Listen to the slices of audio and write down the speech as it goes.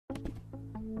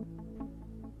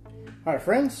Hi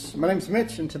friends, my name's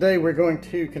Mitch and today we're going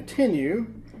to continue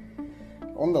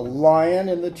on the lion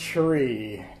in the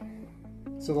tree.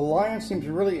 So the lion seems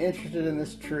really interested in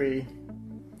this tree.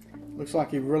 Looks like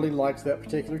he really likes that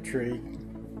particular tree.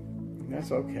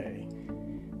 That's okay.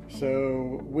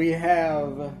 So we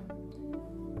have,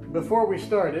 before we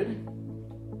started,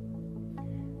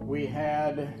 we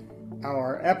had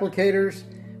our applicators.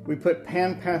 We put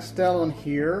Pan Pastel on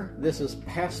here. This is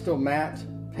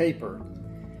Pastelmat paper.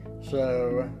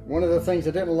 So one of the things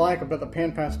I didn't like about the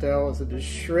Pan Pastel is it just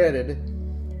shredded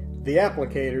the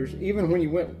applicators. Even when you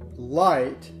went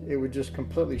light, it would just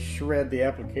completely shred the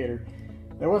applicator.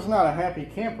 That was not a happy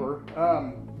camper.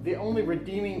 The only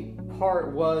redeeming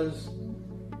part was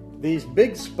these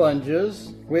big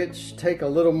sponges, which take a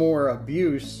little more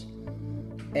abuse,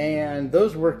 and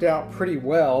those worked out pretty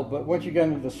well. But once you got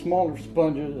into the smaller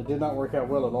sponges, it did not work out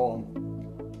well at all.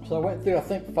 So I went through, I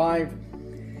think, 5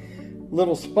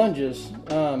 little sponges,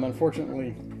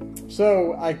 unfortunately.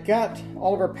 So I got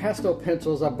all of our pastel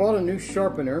pencils. I bought a new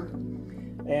sharpener,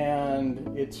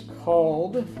 and it's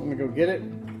called, let me go get it,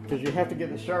 because you have to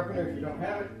get the sharpener if you don't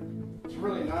have it. It's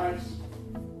really nice.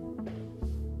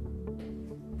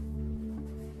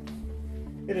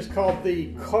 It is called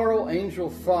the Carl Angel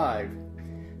 5.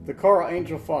 The Carl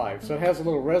Angel 5. So it has a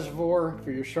little reservoir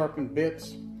for your sharpened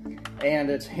bits, and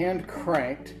it's hand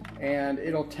cranked, and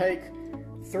it'll take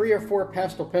 3 or 4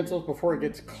 pastel pencils before it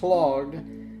gets clogged.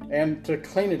 And to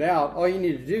clean it out, all you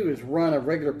need to do is run a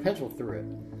regular pencil through it.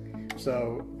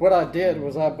 So what I did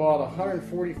was I bought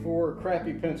 144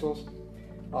 crappy pencils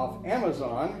off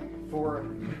Amazon for,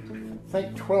 I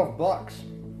think, 12 bucks.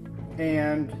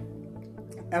 And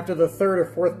after the 3rd or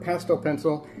 4th pastel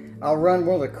pencil, I'll run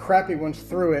one of the crappy ones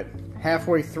through it,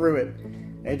 halfway through it,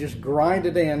 and just grind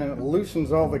it in, and it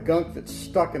loosens all the gunk that's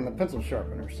stuck in the pencil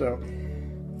sharpener. So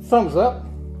thumbs up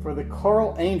for the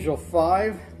Carl Angel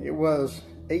 5. It was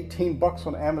 18 bucks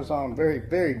on Amazon. I'm very,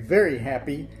 very, very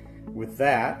happy with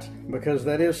that, because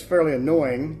that is fairly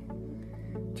annoying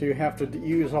to have to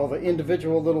use all the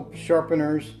individual little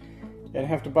sharpeners and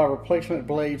have to buy replacement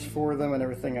blades for them and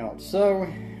everything else. So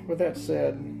with that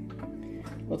said,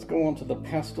 let's go on to the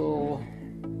pastel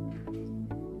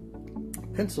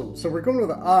pencils. So we're going to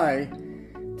the eye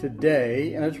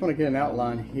today, and I just want to get an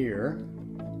outline here.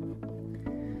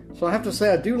 So I have to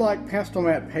say I do like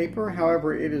Pastelmat paper,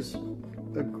 however it is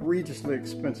egregiously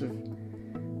expensive.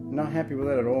 Not happy with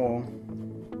that at all.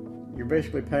 You're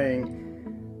basically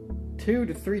paying 2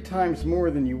 to 3 times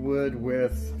more than you would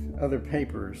with other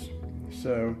papers.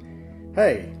 So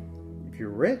hey, if you're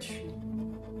rich,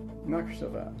 knock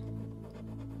yourself out.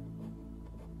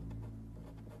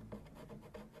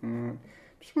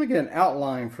 Just want to get an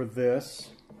outline for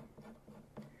this.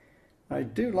 I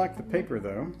do like the paper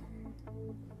though.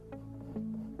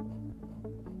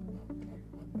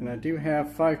 And I do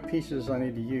have 5 pieces I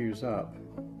need to use up.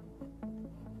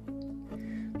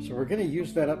 So we're going to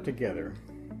use that up together.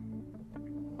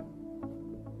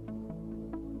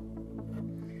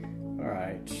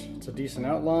 Alright, it's a decent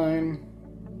outline.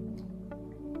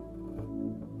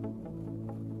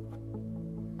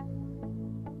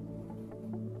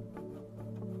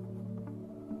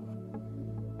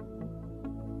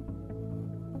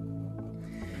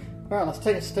 Alright, let's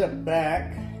take a step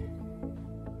back.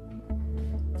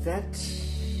 That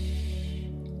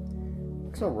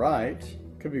looks alright.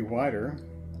 Could be wider.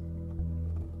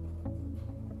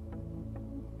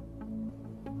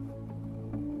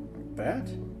 Like that.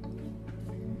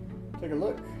 Take a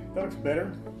look. That looks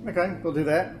better. Okay, we'll do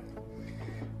that.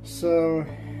 So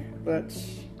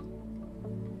let's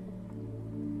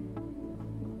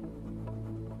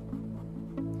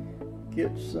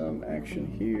get some action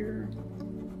here.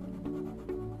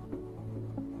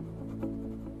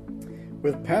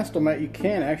 With Pastelmat, you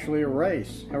can actually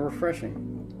erase. How refreshing.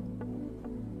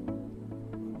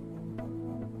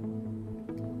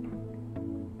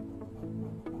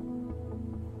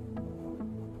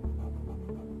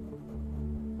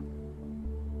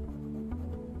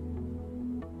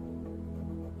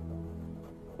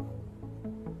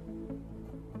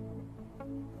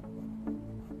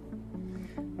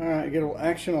 All right, get a little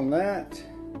action on that.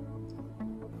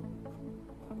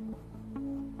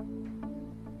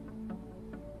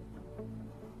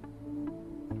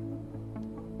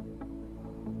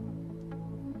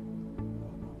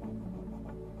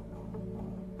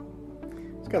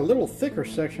 Got a little thicker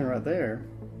section right there.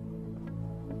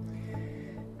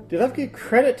 Did I get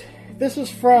credit? This is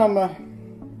from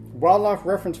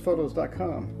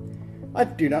wildlifereferencephotos.com. I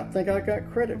do not think I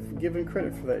got given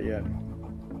credit for that yet.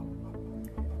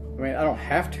 I mean, I don't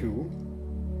have to,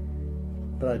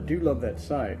 but I do love that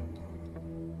site.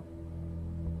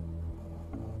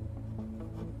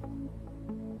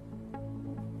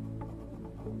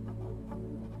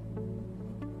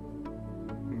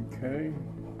 Okay.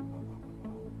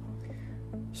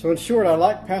 So in short, I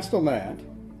like Pastel Matte.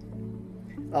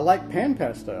 I like Pan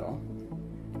Pastel.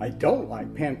 I don't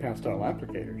like Pan Pastel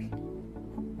applicators.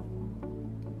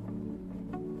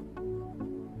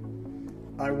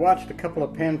 I watched a couple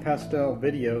of Pan Pastel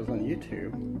videos on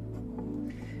YouTube,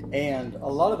 and a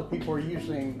lot of the people are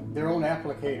using their own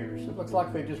applicators. It looks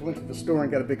like they just went to the store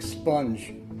and got a big sponge,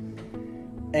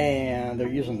 and they're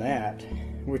using that,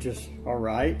 which is all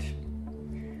right.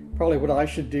 Probably what I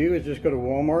should do is just go to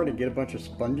Walmart and get a bunch of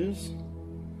sponges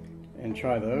and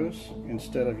try those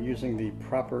instead of using the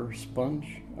proper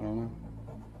sponge. I don't know.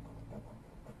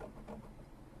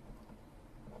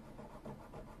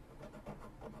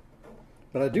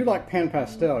 But I do like Pan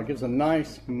Pastel. It gives a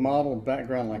nice model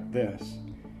background like this.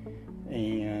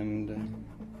 And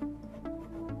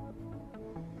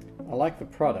I like the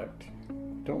product.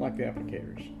 Don't like the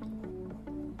applicators.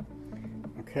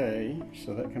 Okay,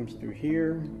 so that comes through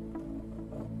here.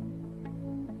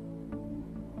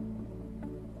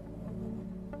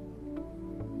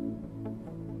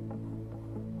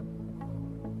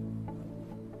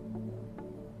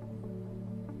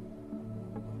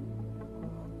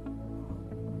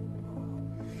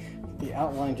 The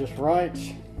outline just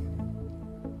right.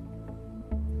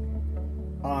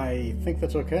 I think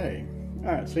that's okay.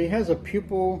 Alright, so he has a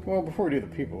pupil. Well, before we do the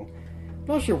pupil, I'm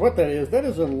not sure what that is. That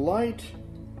is a light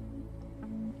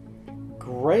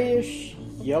grayish,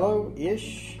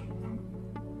 yellowish.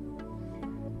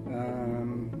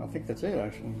 I think that's it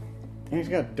actually. And he's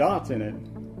got dots in it.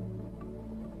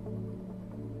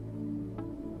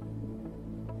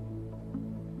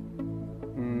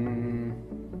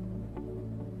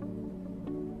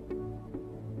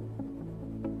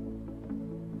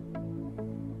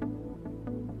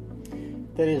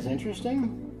 That is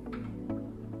interesting.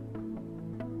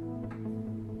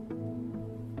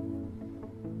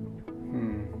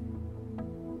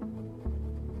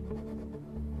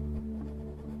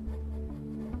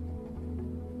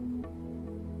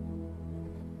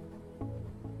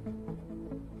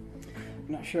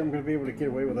 I'm not sure I'm going to be able to get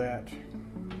away with that.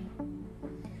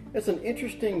 It's an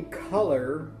interesting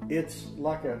color. It's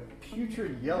like a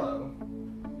putrid yellow.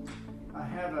 I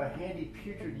have a handy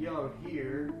putrid yellow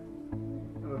here.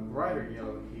 A brighter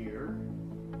yellow here.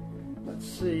 Let's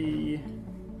see.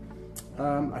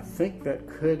 I think that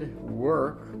could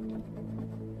work.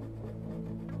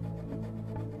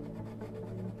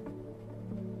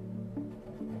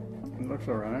 It looks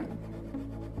all right.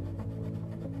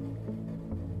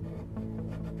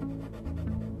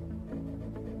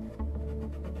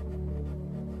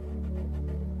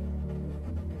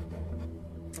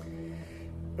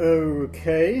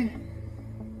 Okay.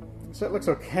 So that looks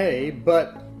okay,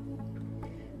 but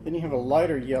then you have a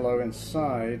lighter yellow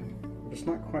inside. It's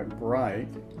not quite bright.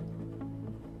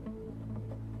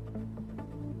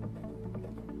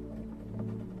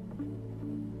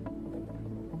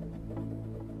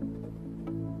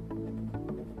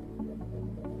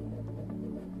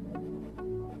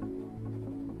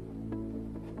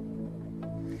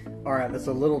 All right, that's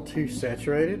a little too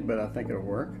saturated, but I think it'll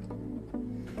work.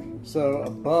 So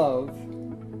above,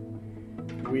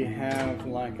 we have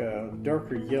like a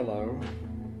darker yellow.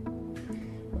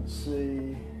 Let's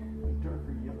see, a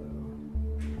darker yellow.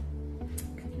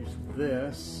 Could use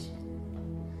this.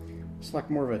 It's like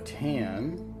more of a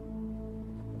tan,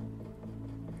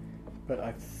 but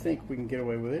I think we can get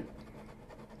away with it.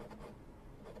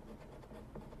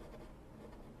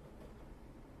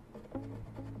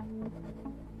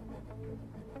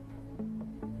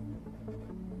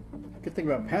 Good thing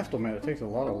about Pastel Matte, it takes a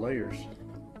lot of layers.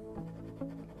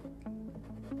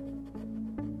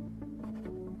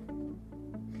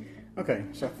 Okay,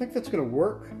 so I think that's going to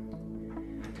work.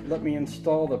 Let me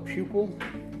install the pupil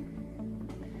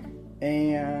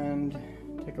and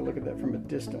take a look at that from a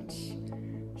distance.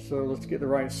 So let's get the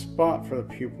right spot for the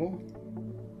pupil.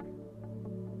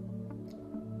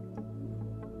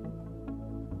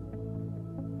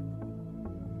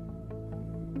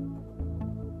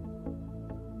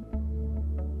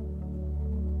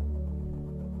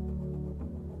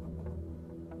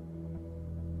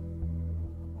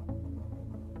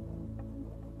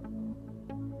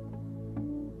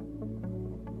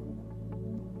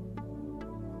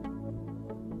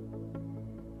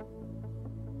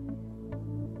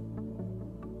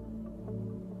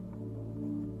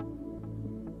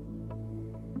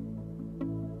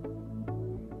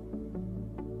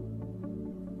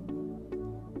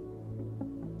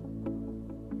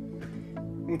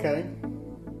 Okay,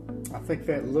 I think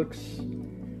that looks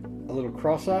a little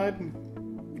cross-eyed.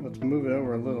 Let's move it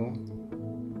over a little.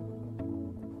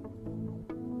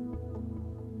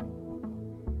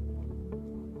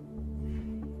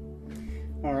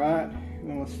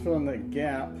 let's fill in that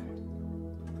gap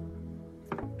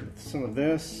with some of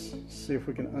this. See if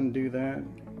we can undo that.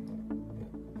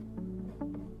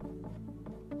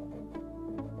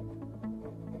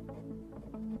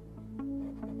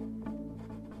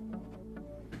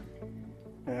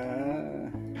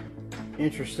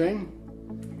 Interesting.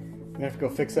 I have to go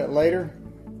fix that later.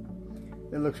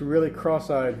 It looks really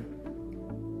cross-eyed.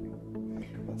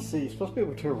 Let's see, you're supposed to be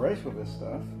able to erase with this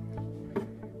stuff.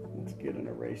 Let's get an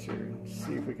eraser and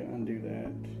see if we can undo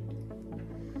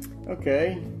that.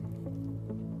 Okay.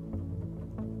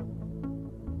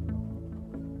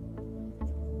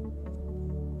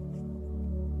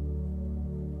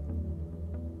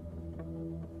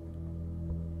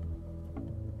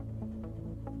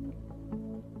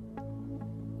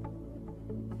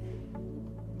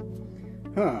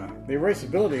 The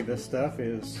erasability of this stuff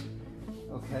is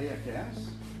okay, I guess.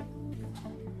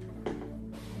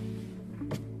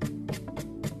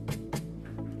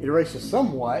 It erases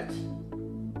somewhat,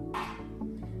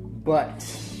 but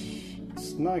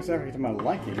it's not exactly to my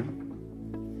liking.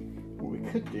 What we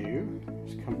could do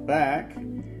is come back,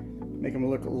 make them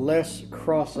look less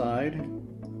cross-eyed.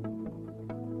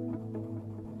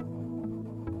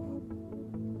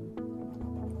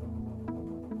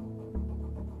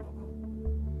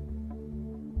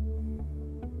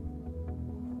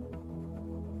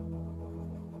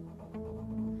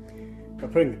 By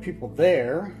putting the pupil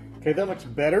there. Okay, that looks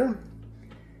better.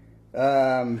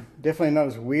 Definitely not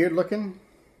as weird looking.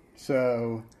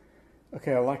 So,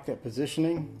 okay, I like that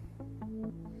positioning.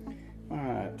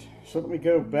 Alright, so let me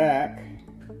go back.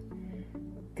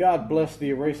 God bless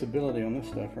the erasability on this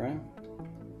stuff, right?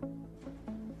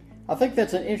 I think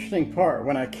that's an interesting part.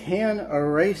 When I can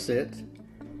erase it,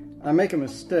 I make a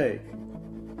mistake.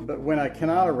 But when I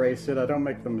cannot erase it, I don't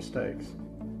make the mistakes.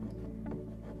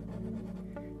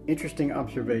 Interesting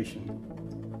observation.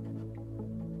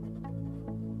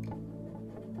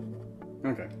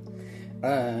 Okay.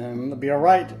 That'll be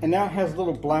alright. And now it has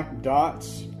little black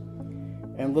dots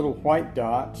and little white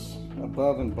dots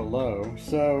above and below.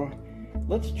 So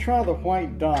let's try the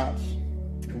white dots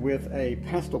with a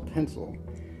pastel pencil.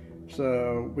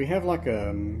 So we have like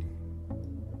a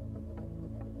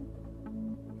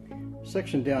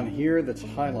section down here that's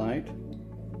highlight.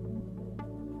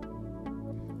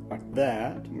 Like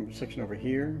that. Section over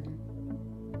here.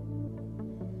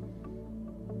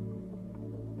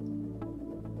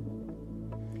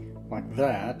 Like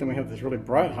that. Then we have this really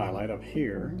bright highlight up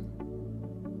here.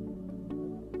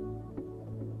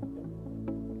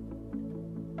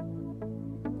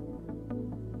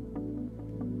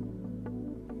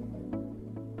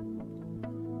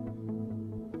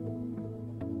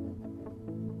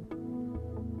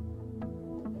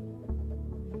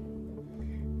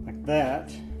 Like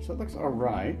that. So it looks all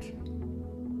right.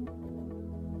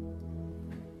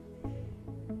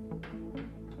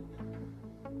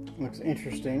 Looks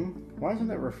interesting. Why isn't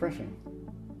that refreshing?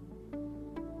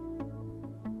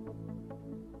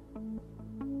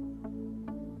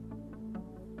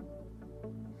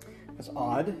 That's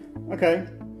odd. Okay,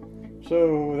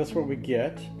 so that's what we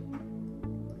get.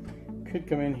 Could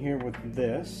come in here with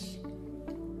this.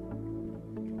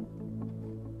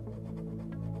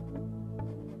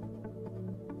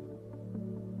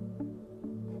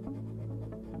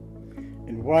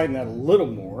 And widen that a little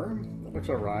more. That looks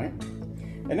all right.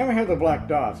 And now we have the black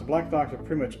dots. The black dots are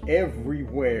pretty much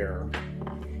everywhere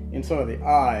inside of the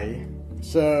eye.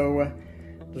 So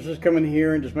let's just come in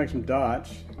here and just make some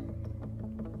dots.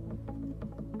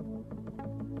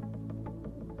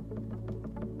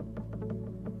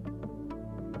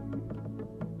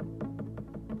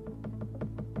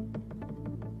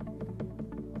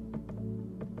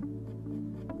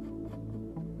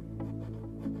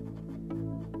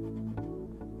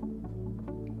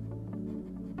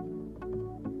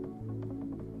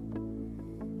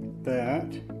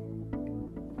 That.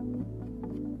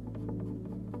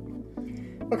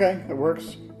 Okay, that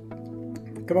works.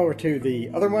 Come over to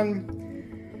the other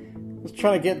one. Let's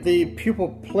try to get the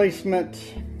pupil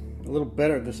placement a little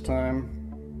better this time.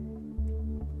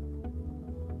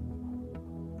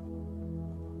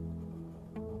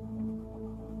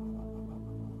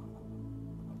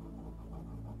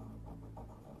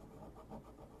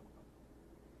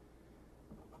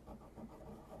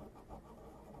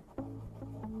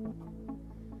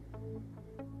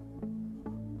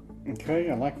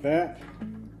 Okay, I like that.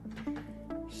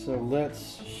 So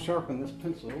let's sharpen this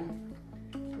pencil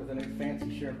with a new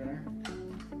fancy sharpener.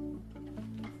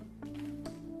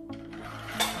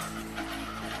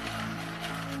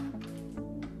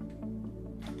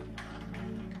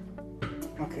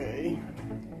 Okay,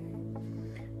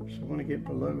 so I want to get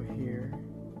below here.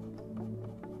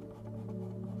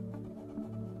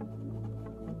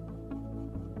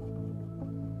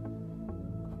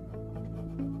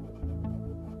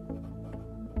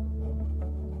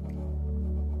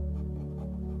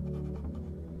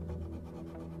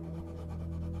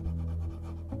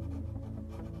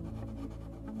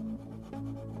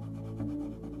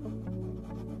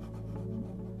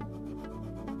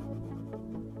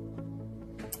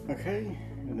 Okay,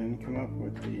 and then come up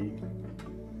with the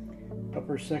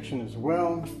upper section as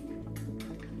well.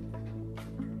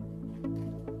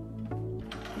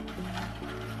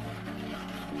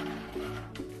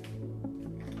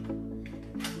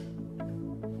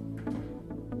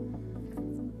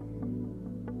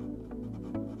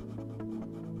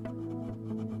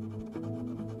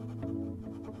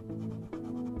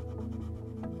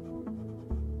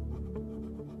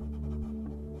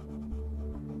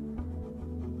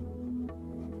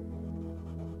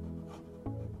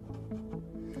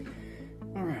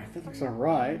 That looks all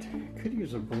right. Could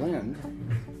use a blend.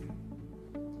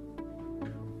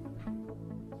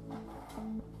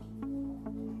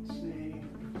 Let's see. Do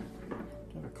I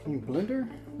have a clean blender?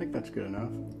 I think that's good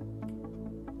enough.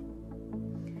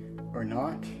 Or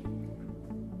not.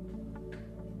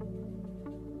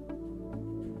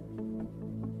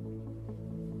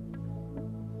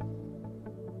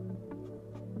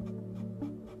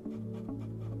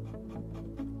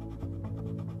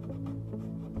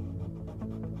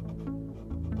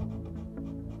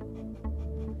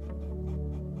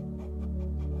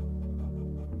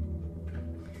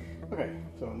 Okay,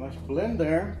 so a nice blend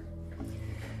there.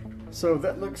 So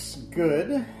that looks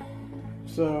good.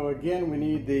 So again, we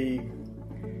need the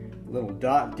little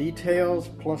dot details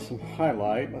plus some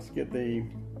highlight. Let's get the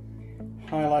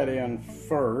highlight in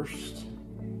first.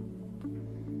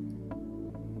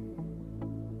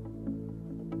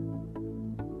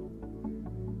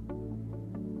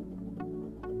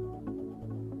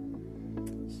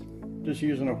 Just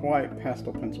using a white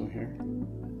pastel pencil here.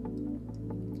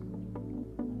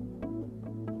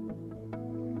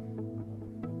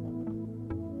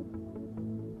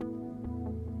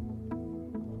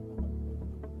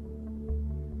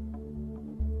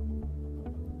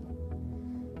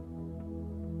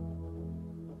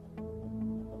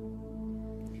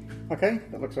 Okay,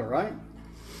 that looks all right.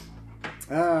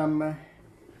 What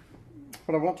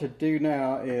I want to do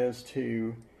now is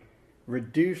to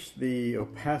reduce the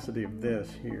opacity of this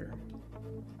here.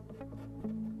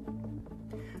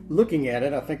 Looking at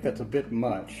it, I think that's a bit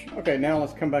much. Okay, now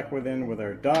let's come back within with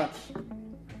our dots.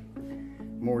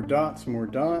 More dots, more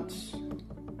dots.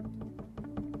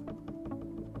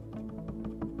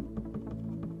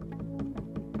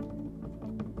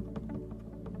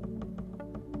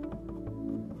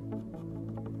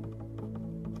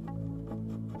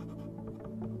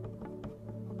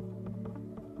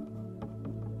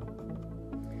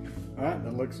 All right,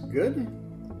 that looks good.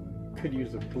 Could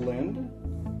use a blend.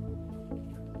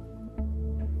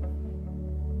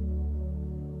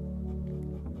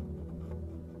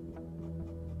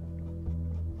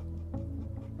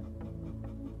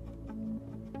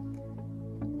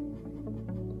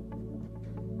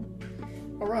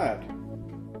 All right,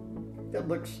 that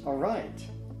looks all right.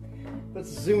 Let's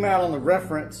zoom out on the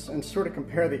reference and sort of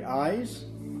compare the eyes.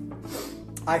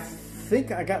 I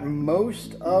think I got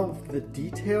most of the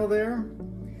detail there.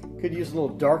 Could use a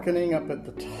little darkening up at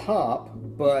the top,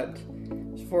 but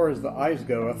as far as the eyes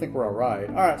go, I think we're all right.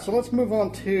 All right, so let's move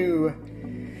on to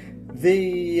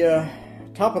the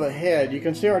top of the head. You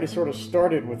can see I already sort of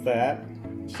started with that.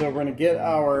 So we're gonna get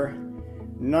our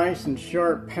nice and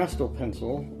sharp pastel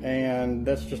pencil, and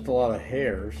that's just a lot of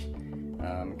hairs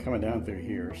coming down through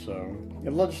here. So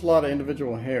just a lot of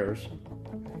individual hairs.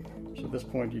 So at this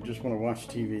point, you just want to watch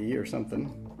TV or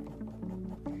something.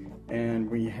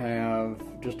 And we have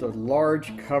just a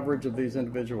large coverage of these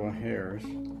individual hairs.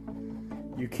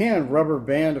 You can rubber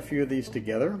band a few of these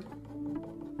together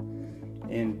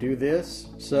and do this.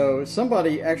 So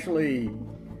somebody actually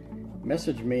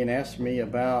messaged me and asked me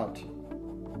about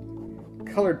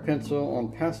colored pencil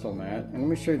on Pastelmat, and let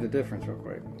me show you the difference real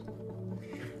quick.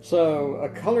 So a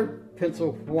colored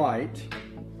pencil white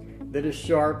that is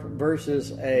sharp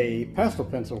versus a pastel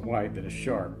pencil white that is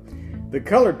sharp. The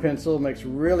colored pencil makes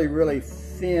really, really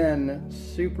thin,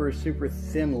 super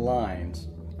thin lines.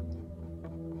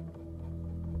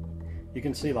 You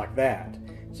can see like that.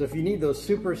 So if you need those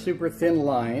super thin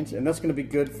lines, and that's going to be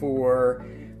good for,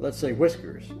 let's say,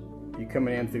 whiskers. You come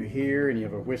in through here and you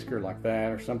have a whisker like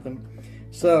that or something.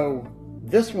 So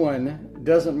this one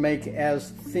doesn't make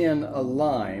as thin a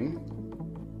line,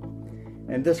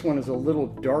 and this one is a little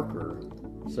darker.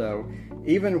 So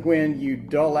even when you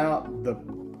dull out the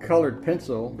colored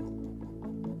pencil,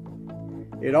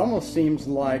 it almost seems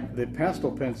like the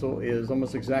pastel pencil is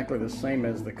almost exactly the same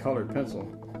as the colored pencil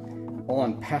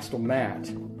on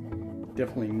Pastelmat.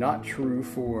 Definitely not true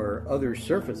for other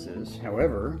surfaces.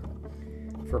 However,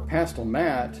 for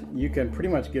Pastelmat, you can pretty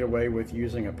much get away with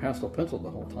using a pastel pencil the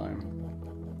whole time.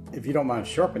 If you don't mind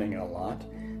sharpening it a lot,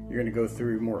 you're going to go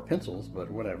through more pencils,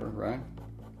 but whatever, right?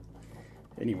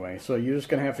 Anyway, so you're just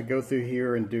going to have to go through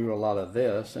here and do a lot of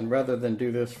this. And rather than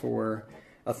do this for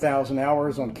 1,000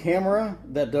 hours on camera,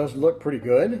 that does look pretty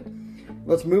good.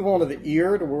 Let's move on to the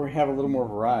ear, to where we have a little more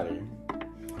variety.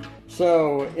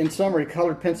 So, in summary,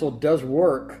 colored pencil does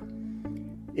work.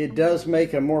 It does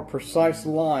make a more precise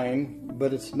line,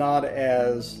 but it's not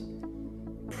as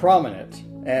prominent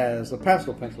as a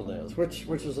pastel pencil is, which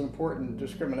is an important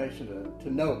discrimination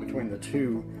to know between the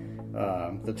two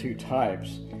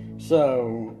types.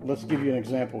 So let's give you an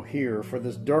example here. For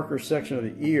this darker section of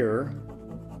the ear,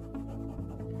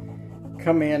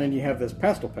 come in and you have this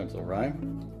pastel pencil, right?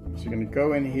 So you're going to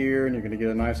go in here and you're going to get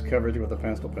a nice coverage with a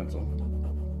pastel pencil.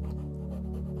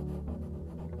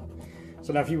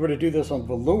 So now if you were to do this on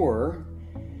velour,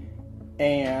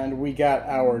 and we got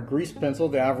our grease pencil,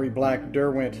 the Ivory Black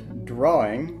Derwent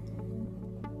Drawing,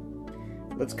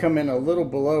 let's come in a little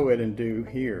below it and do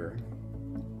here.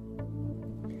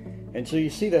 And so you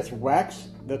see that's wax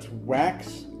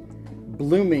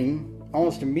blooming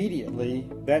almost immediately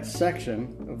that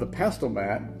section of the pastel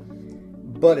mat,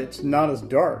 but it's not as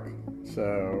dark.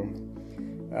 So,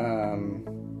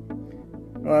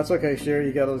 well, that's okay, Sherry.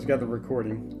 You got the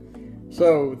recording.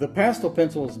 So the pastel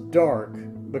pencil is dark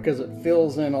because it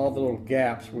fills in all the little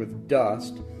gaps with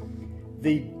dust.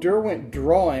 The Derwent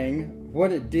Drawing,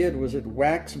 what it did was it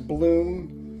wax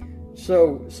bloom.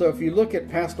 So if you look at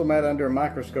pastel mat under a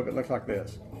microscope, it looks like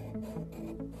this.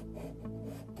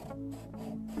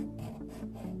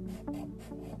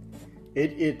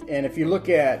 And if you look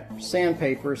at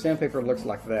sandpaper looks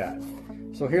like that.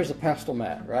 So here's a pastel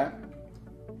mat, right?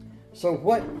 So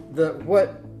what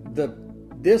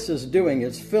this is doing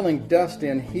is filling dust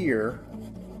in here,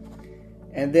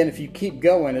 and then if you keep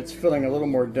going, it's filling a little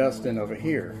more dust in over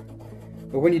here.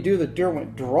 But when you do the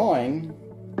Derwent Drawing,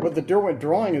 what the Derwent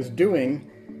Drawing is doing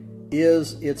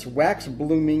is it's wax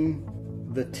blooming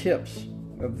the tips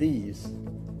of these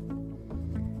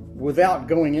without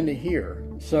going into here.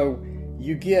 So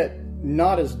you get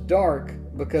not as dark,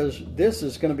 because this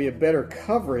is going to be a better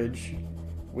coverage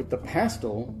with the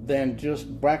pastel than just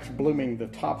wax blooming the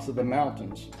tops of the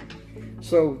mountains.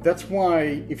 So that's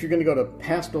why if you're going to go to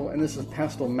pastel, and this is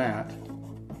pastel matte,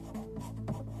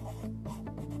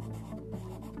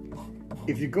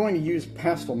 if you're going to use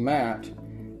pastel matte,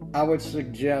 I would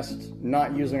suggest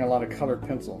not using a lot of colored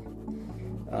pencil.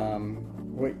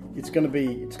 It's going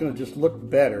to just look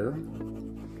better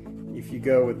if you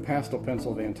go with pastel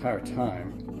pencil the entire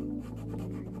time.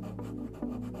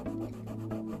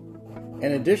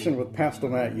 In addition, with pastel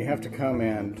matte, you have to come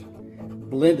and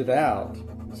blend it out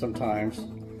sometimes.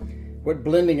 What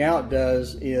blending out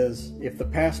does is, if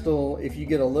you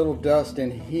get a little dust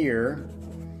in here,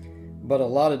 but a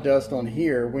lot of dust on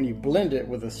here, when you blend it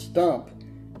with a stump,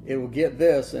 it will get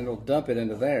this and it'll dump it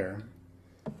into there.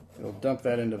 It'll dump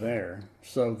that into there.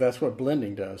 So that's what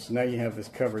blending does. So now you have this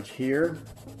coverage here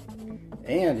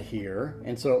and here,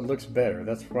 and so it looks better.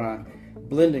 That's why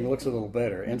blending looks a little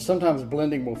better. And sometimes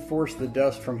blending will force the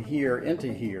dust from here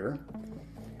into here.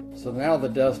 So now the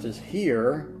dust is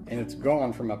here and it's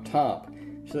gone from up top.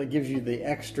 So that gives you the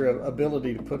extra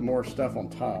ability to put more stuff on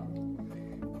top.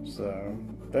 So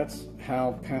that's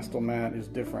how pastel matte is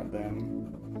different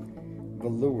than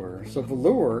velour. So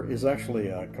velour is actually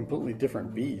a completely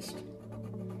different beast.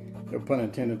 No pun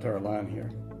intended to our line here.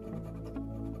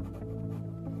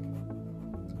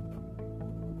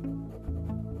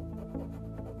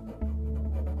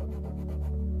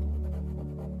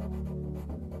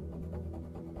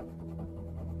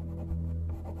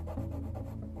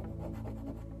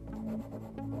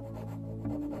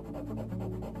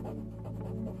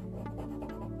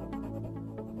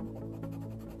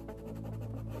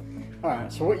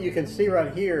 Alright, so what you can see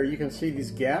right here, you can see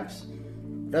these gaps.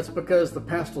 That's because the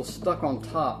pastel's stuck on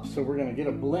top. So we're going to get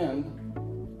a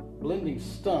blending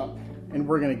stump, and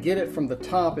we're going to get it from the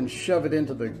top and shove it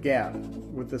into the gap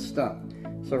with the stump.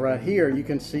 So right here you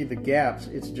can see the gaps,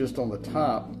 it's just on the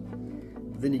top.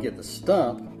 Then you get the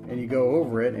stump and you go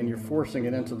over it and you're forcing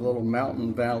it into the little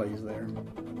mountain valleys there.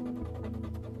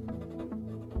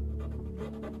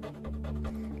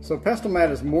 So pastel matte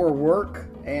is more work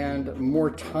and more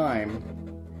time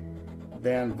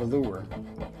than velour,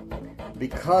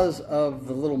 because of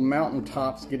the little mountain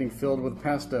tops getting filled with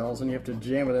pastels and you have to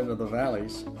jam it into the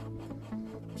valleys.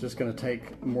 It's just going to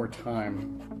take more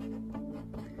time.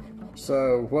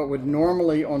 So what would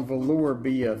normally on velour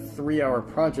be a 3-hour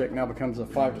project now becomes a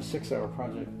 5 to 6 hour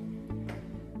project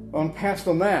on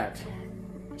pastel matte.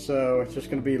 So it's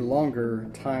just going to be longer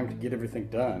time to get everything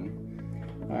done.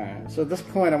 Alright, so at this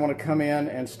point I want to come in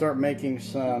and start making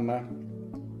some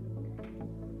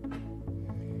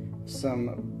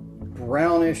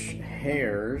brownish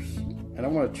hairs and I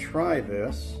want to try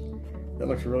this. That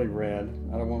looks really red.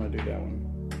 I don't want to do that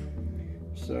one.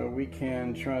 So we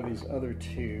can try these other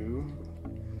two.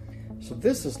 So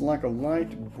this is like a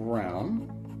light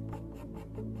brown.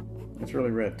 It's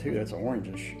really red too. That's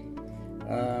orangish.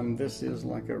 This is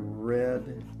like a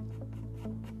red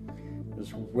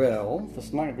as well.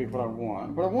 This might be what I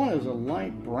want. What I want is a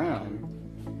light brown.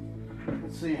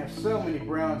 Let's see, I have so many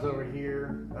browns over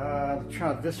here. Let's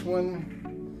try this one.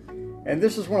 And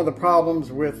this is one of the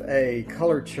problems with a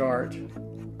color chart,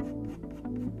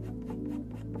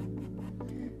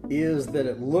 is that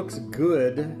it looks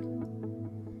good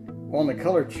on the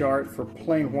color chart for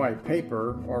plain white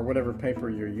paper or whatever paper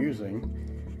you're using,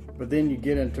 but then you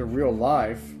get into real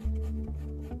life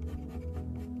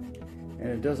and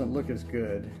it doesn't look as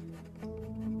good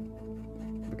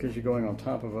because you're going on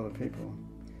top of other people.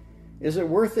 Is it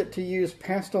worth it to use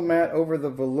Pastelmat over the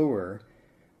velour?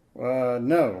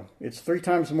 No, it's 3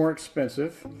 times more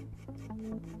expensive.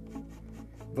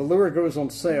 Velour goes on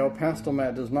sale,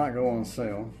 Pastelmat does not go on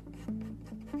sale.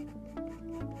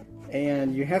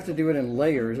 And you have to do it in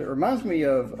layers. It reminds me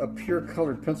of a pure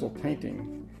colored pencil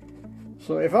painting.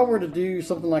 So if I were to do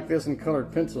something like this in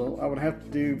colored pencil, I would have to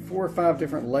do 4 or 5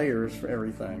 different layers for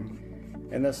everything.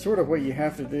 And that's sort of what you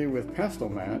have to do with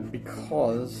Pastelmat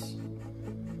because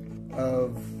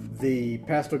of the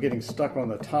pastel getting stuck on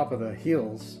the top of the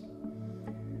heels.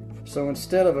 So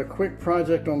instead of a quick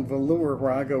project on velour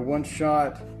where I go one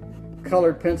shot,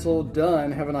 colored pencil,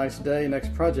 done, have a nice day,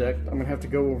 next project, I'm going to have to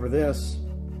go over this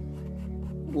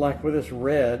like with this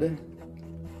red,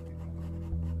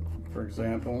 for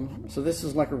example. So this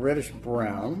is like a reddish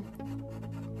brown.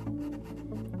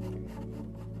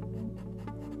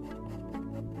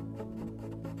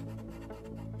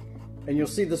 And you'll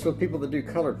see this with people that do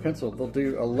colored pencil. They'll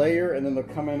do a layer and then they'll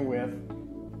come in with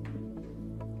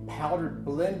powdered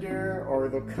blender, or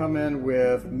they'll come in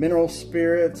with mineral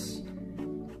spirits,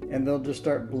 and they'll just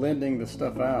start blending the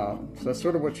stuff out. So that's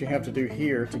sort of what you have to do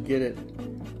here to get it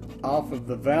off of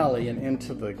the valley and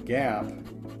into the gap.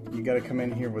 You got to come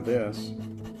in here with this.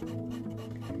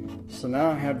 So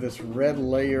now I have this red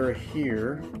layer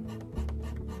here,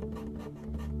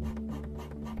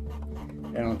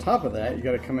 and on top of that you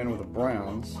got to come in with the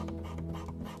browns.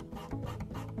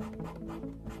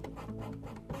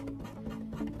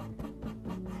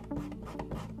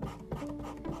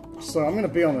 So I'm going to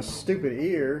be on this stupid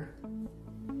ear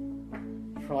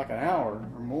for like an hour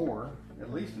or more,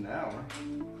 at least an hour.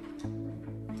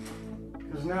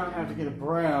 Because now I have to get a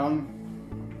brown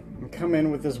and come in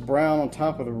with this brown on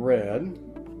top of the red.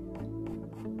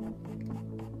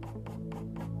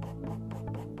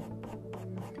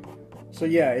 So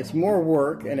yeah, it's more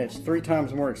work and it's 3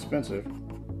 times more expensive.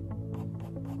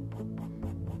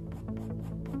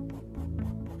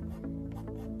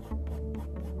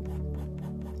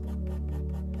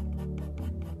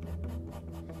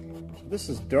 So this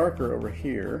is darker over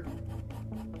here.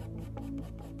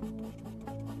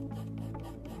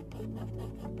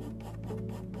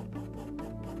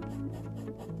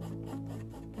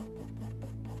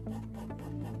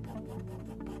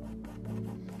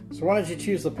 So why did you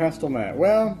choose the Pastelmat?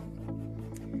 Well,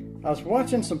 I was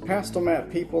watching some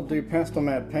Pastelmat people do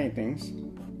Pastelmat paintings,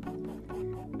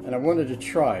 and I wanted to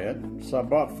try it, so I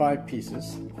bought 5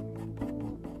 pieces.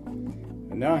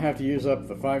 And now I have to use up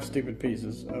the 5 stupid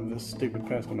pieces of this stupid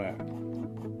Pastelmat.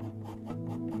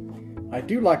 I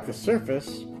do like the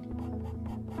surface,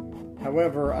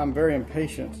 however, I'm very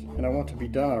impatient, and I want to be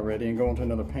done already and go on to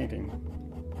another painting.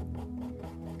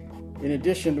 In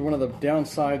addition, one of the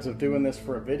downsides of doing this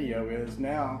for a video is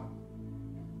now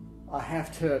I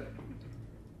have to,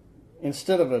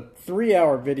 instead of a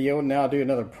 3-hour video, now do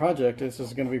another project. This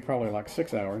is going to be probably like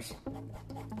 6 hours.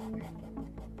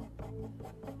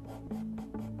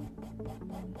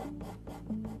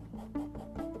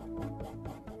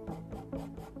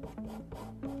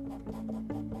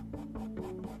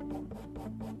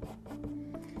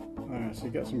 Alright, so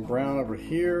you got some brown over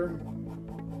here.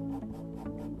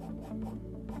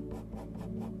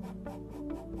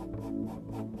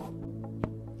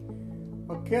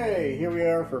 Okay, here we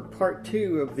are for part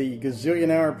 2 of the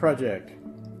gazillion hour project.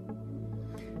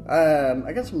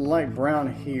 I got some light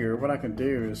brown here. What I can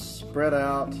do is spread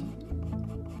out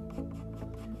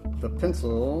the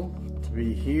pencil to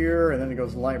be here, and then it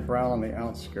goes light brown on the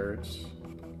outskirts.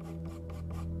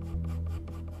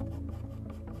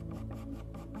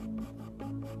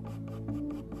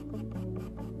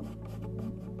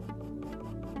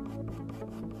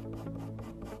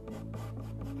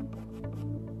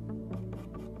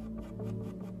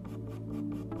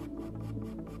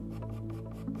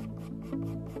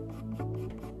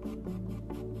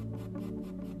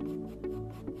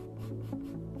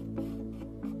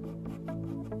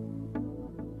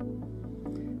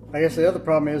 I guess the other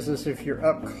problem is if you're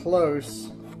up close,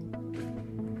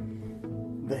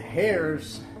 the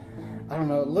hairs, I don't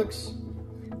know, it looks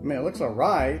all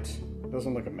right. It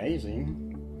doesn't look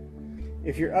amazing.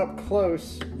 If you're up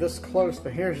close, this close,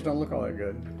 the hairs don't look all that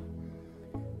good.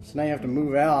 So now you have to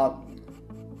move out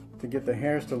to get the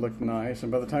hairs to look nice.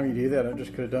 And by the time you do that, I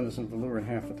just could have done this in velour in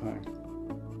half the time.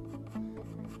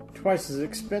 Twice as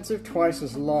expensive, twice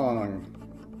as long.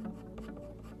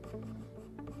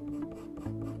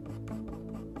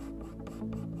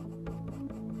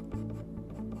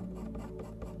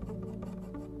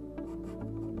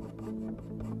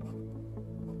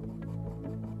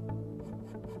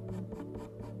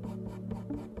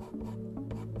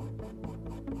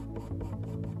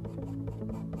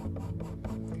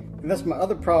 And that's my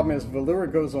other problem is velour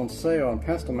goes on sale and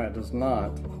Pastelmat does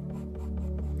not.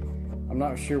 I'm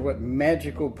not sure what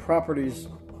magical properties,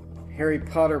 Harry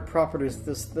Potter properties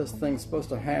this thing's supposed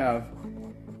to have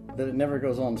that it never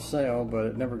goes on sale, but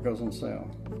it never goes on sale.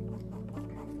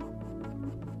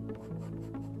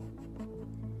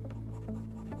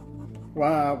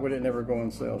 Why would it never go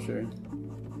on sale, Sherry?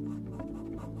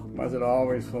 Why is it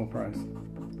always full price?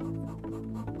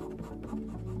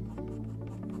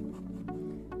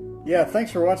 Yeah,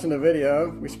 thanks for watching the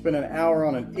video. We spent an hour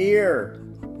on an ear.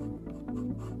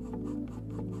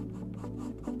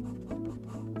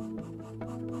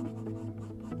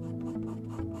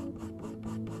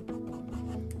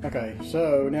 Okay,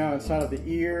 so now inside of the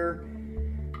ear,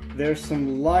 there's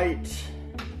some light.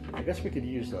 I guess we could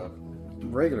use a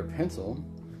regular pencil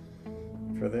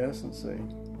for this. Let's see.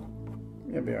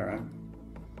 It'll be all right.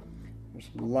 There's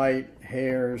some light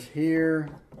hairs here.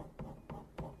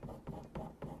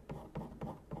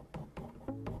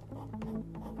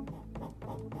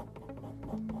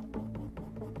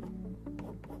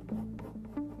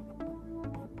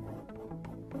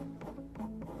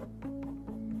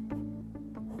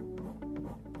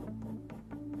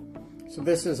 So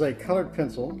this is a colored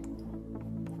pencil,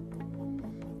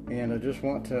 and I just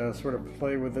want to sort of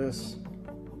play with this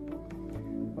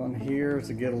on here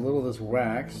to get a little of this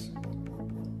wax.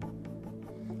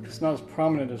 It's not as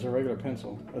prominent as a regular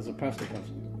pencil, as a pastel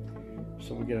pencil.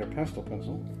 So we get our pastel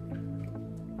pencil.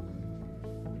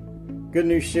 Good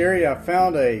news, Sherry, I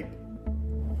found a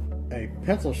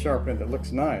pencil sharpener that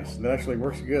looks nice, that actually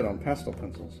works good on pastel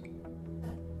pencils.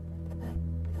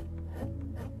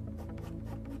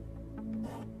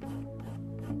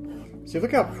 See,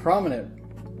 look how prominent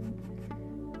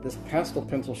this pastel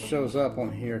pencil shows up on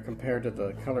here compared to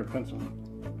the colored pencil.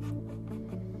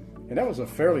 And that was a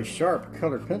fairly sharp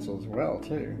colored pencil as well,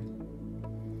 too.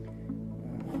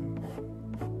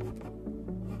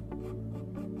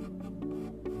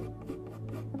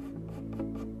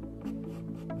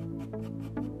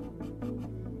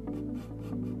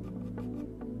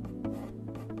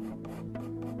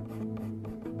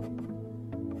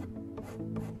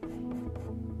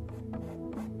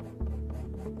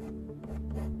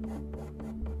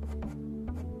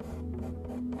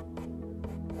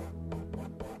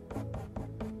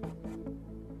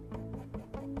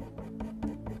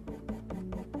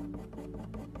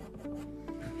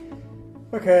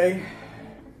 Okay,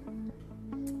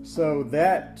 so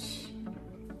that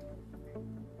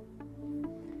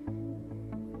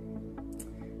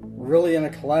really in a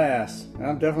class.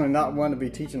 I'm definitely not one to be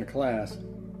teaching a class.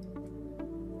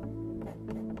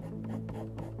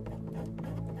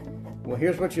 Well,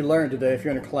 here's what you learned today if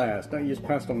you're in a class. Don't use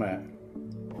Pastelmat.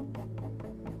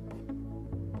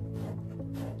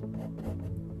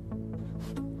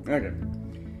 Okay.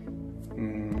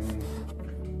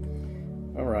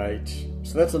 All right.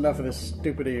 So that's enough of this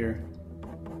stupid ear.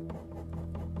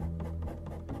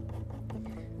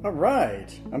 All right.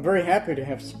 I'm very happy to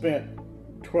have spent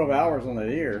 12 hours on that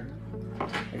ear.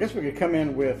 I guess we could come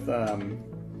in with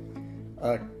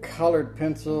a colored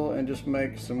pencil and just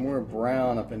make some more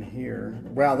brown up in here.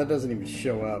 Wow, that doesn't even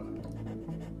show up.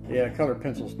 Yeah, colored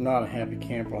pencil's not a happy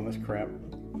camper on this crap.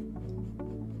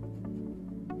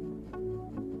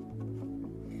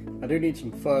 I do need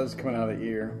some fuzz coming out of the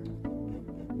ear.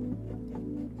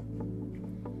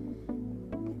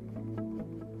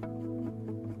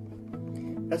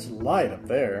 That's light up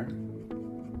there.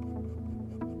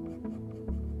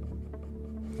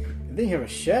 And then you have a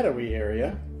shadowy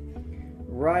area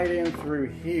right in through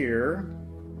here.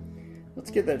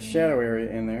 Let's get that shadow area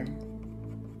in there.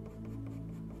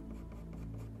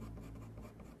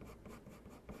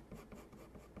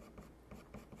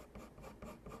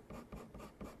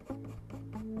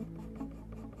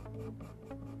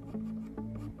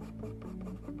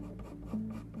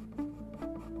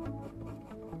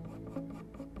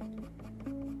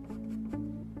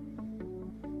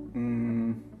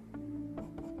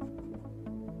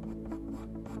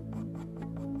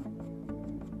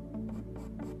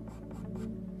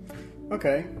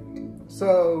 Okay,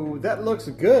 so that looks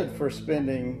good for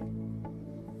spending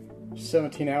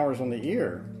 17 hours on the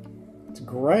ear. It's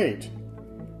great.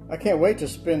 I can't wait to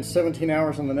spend 17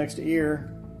 hours on the next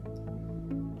ear.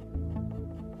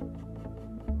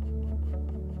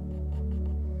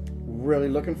 Really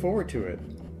looking forward to it.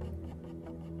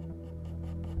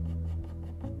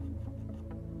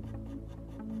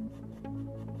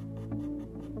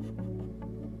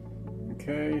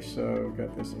 Okay, so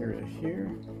got this area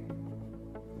here.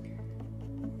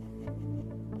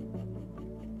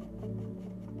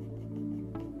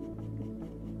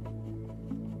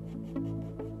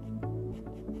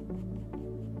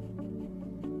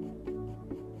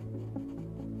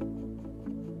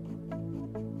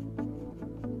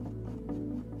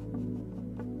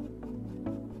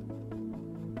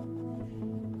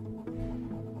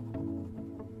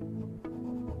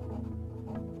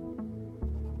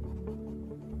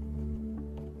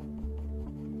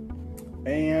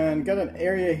 And got an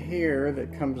area here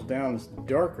that comes down that's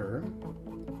darker.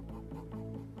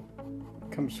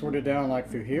 Comes sort of down like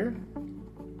through here.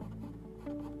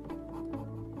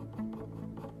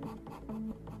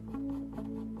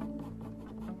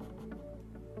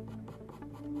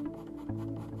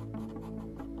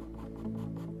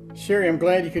 Sherry, I'm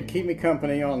glad you could keep me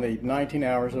company on the 19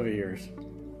 hours of ears.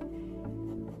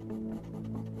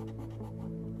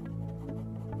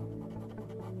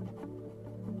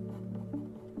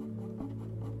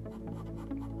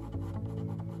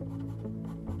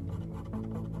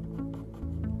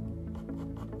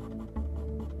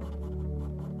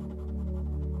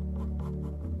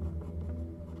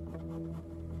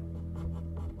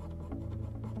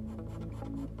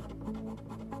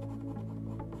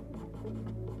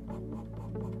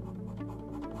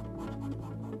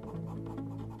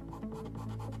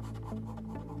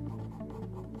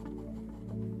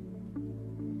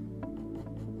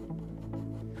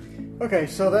 Okay,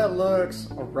 so that looks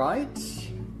alright.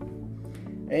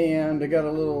 And I got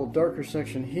a little darker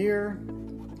section here.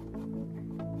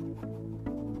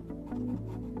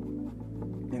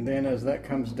 And then as that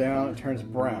comes down, it turns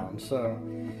brown. So,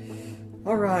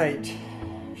 alright.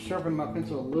 Sharpen my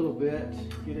pencil a little bit.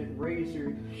 Get it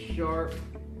razor sharp.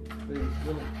 These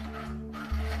little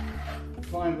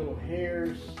fine little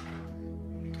hairs.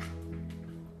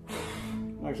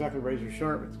 Not exactly razor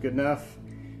sharp, it's good enough.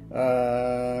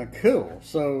 Cool.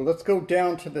 So let's go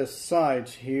down to the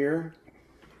sides here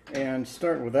and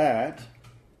start with that.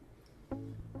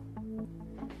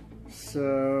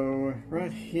 So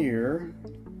right here,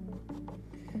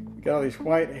 we got all these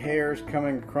white hairs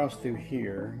coming across through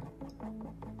here.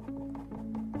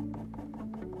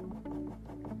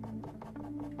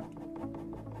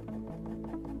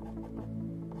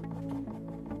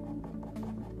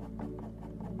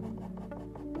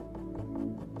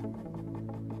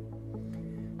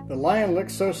 The lion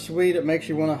looks so sweet it makes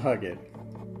you want to hug it.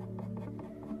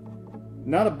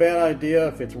 Not a bad idea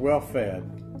if it's well fed.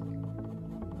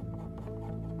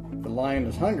 If the lion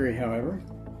is hungry, however,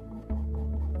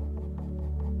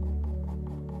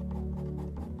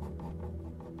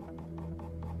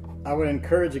 I would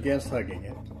encourage against hugging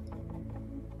it.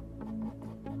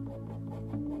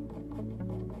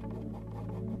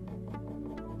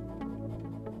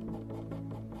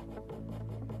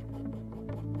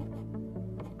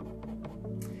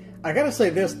 I gotta say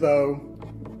this though,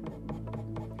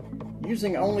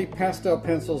 using only pastel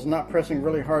pencils, not pressing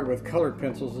really hard with colored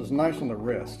pencils is nice on the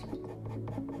wrist.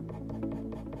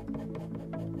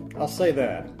 I'll say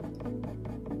that.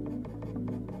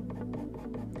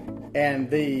 And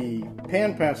the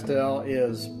pan pastel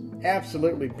is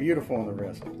absolutely beautiful on the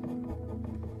wrist.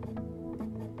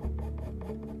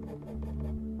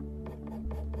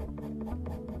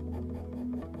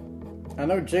 I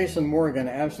know Jason Morgan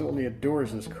absolutely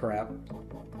adores this crap.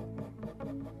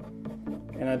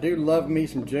 And I do love me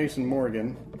some Jason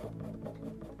Morgan.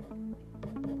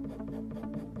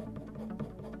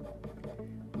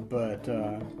 But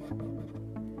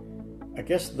I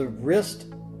guess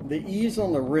the ease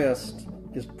on the wrist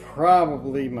is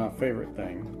probably my favorite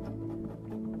thing.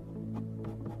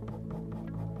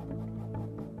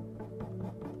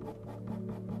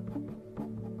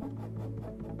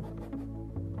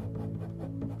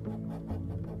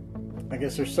 I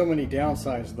guess there's so many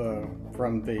downsides though,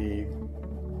 from the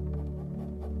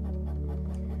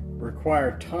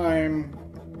required time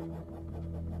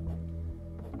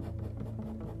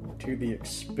to the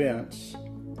expense.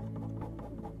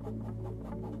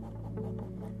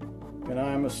 And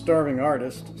I'm a starving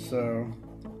artist, so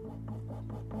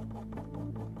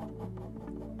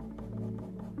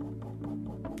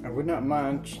I would not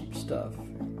mind cheap stuff.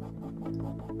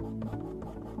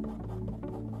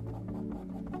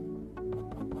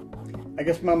 I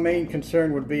guess my main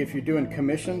concern would be if you're doing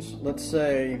commissions. Let's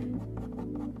say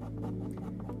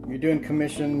you're doing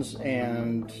commissions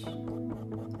and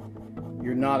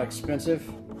you're not expensive,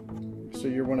 so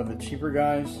you're one of the cheaper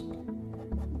guys.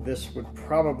 This would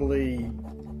probably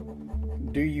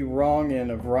do you wrong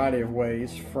in a variety of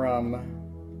ways, from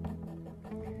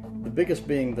the biggest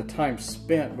being the time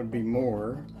spent would be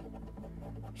more,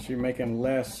 so you're making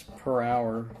less per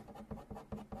hour.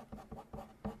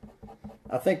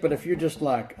 I think, but if you're just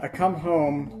like, I come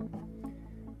home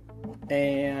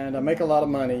and I make a lot of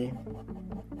money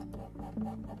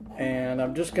and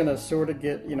I'm just gonna sort of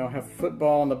get, you know, have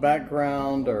football in the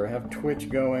background or have Twitch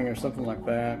going or something like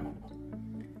that,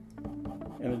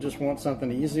 and I just want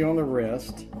something easy on the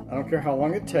wrist, I don't care how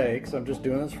long it takes, I'm just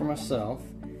doing this for myself,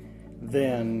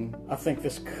 then I think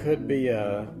this could be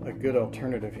a good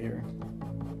alternative here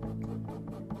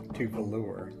to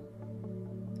velour.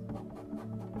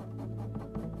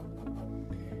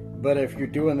 But if you're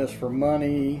doing this for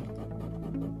money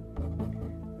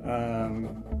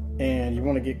and you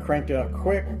want to get cranked out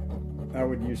quick, I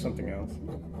would use something else.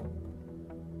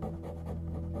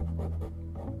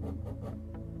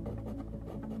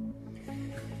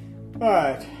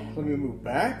 Alright, let me move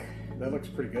back. That looks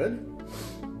pretty good.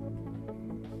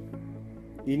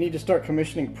 You need to start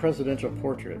commissioning presidential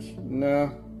portraits.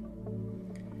 No.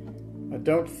 I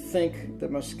don't think that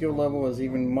my skill level is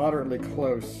even moderately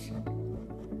close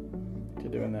to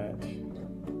doing that.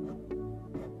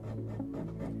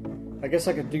 I guess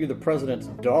I could do the president's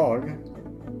dog.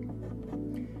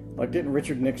 Like, didn't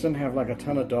Richard Nixon have like a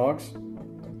ton of dogs?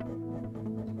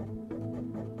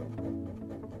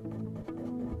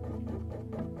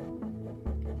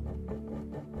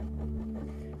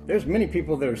 There's many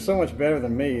people that are so much better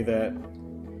than me that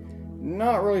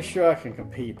not really sure I can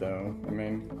compete though. I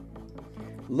mean,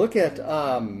 look at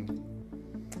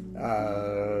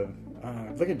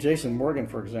Jason Morgan,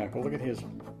 for example. Look at his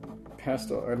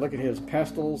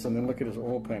pastels, and then look at his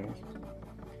oil paintings.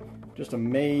 Just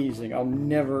amazing. I'll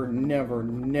never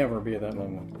be at that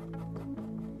level.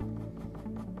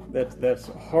 That's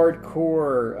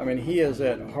hardcore. I mean, he is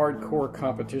at hardcore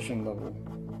competition level.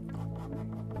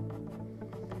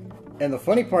 And the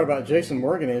funny part about Jason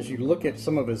Morgan is you look at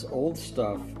some of his old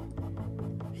stuff.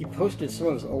 He posted some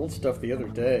of his old stuff the other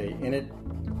day, and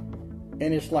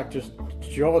it's like just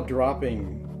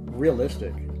jaw-dropping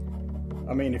realistic.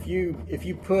 I mean, if you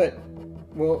put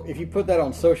that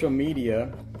on social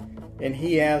media and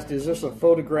he asked, is this a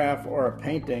photograph or a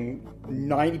painting,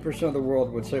 90% of the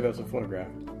world would say that's a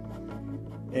photograph.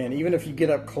 And even if you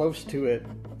get up close to it,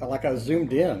 like I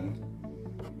zoomed in,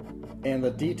 and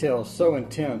the detail is so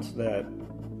intense that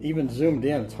even zoomed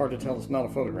in, it's hard to tell it's not a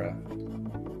photograph.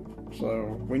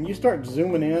 So when you start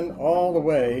zooming in all the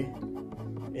way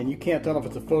and you can't tell if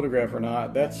it's a photograph or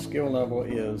not, that skill level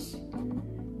is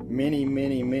many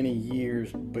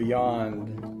years beyond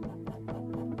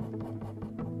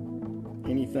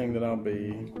anything that I'll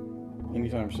be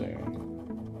anytime soon.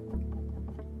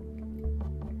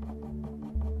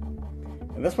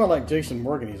 And that's why I like Jason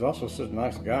Morgan. He's also such a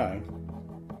nice guy.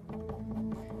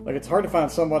 Like, it's hard to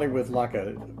find somebody with like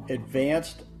a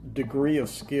advanced degree of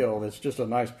skill that's just a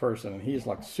nice person, and he's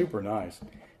like super nice.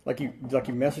 Like you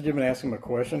message him and ask him a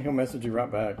question, he'll message you right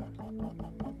back.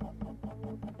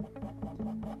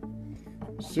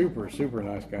 Super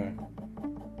nice guy.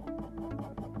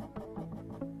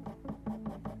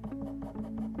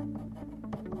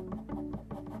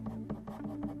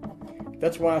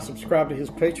 That's why I subscribe to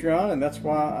his Patreon, and that's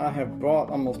why I have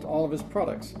bought almost all of his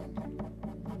products.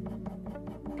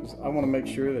 Because I want to make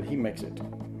sure that he makes it.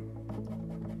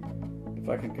 If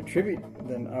I can contribute,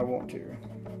 then I want to.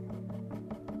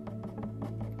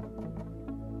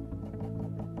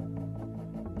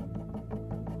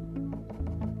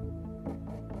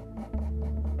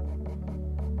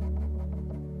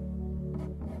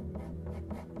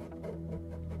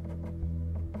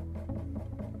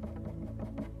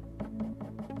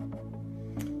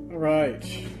 Right.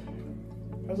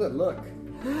 How's that look?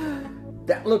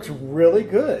 That looks really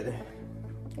good.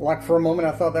 Like, for a moment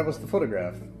I thought that was the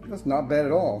photograph. That's not bad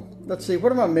at all. Let's see,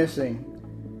 what am I missing?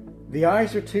 The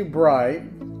eyes are too bright,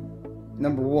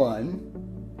 number one.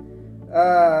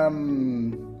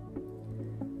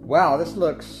 Wow, this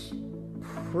looks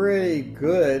pretty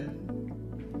good.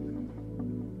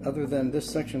 Other than this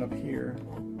section up here.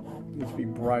 Needs to be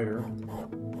brighter.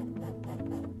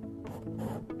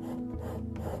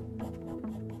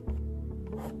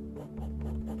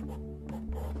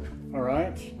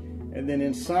 Alright, and then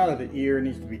inside of the ear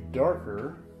needs to be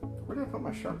darker. Where did I put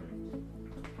my Sharpie?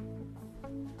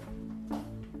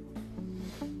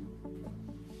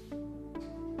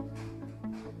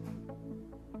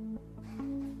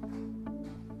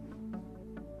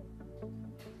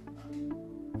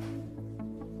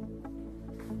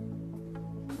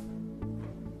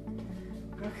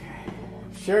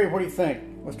 Sherry, what do you think?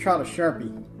 Let's try the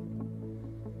Sharpie.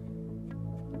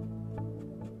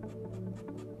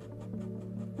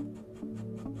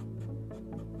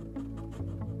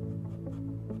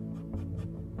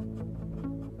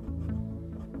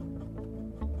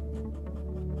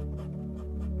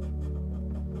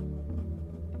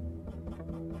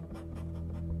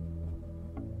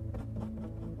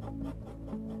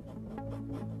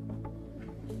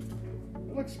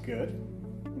 It looks good.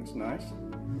 Looks nice.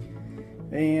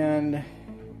 And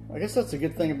I guess that's a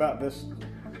good thing about this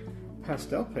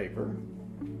pastel paper.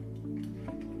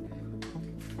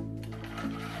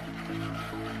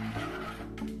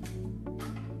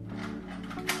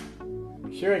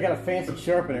 Sherry got a fancy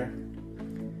sharpener.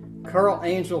 Carl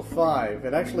Angel 5.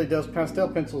 It actually does pastel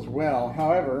pencils well.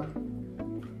 However,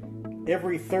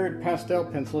 every third pastel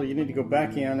pencil you need to go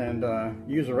back in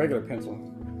and use a regular pencil.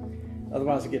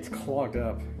 Otherwise it gets clogged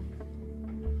up.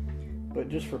 But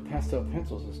just for pastel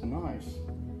pencils, it's nice.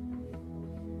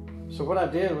 So what I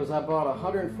did was I bought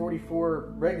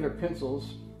 144 regular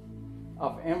pencils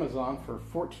off Amazon for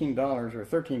 $14 or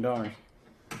 $13.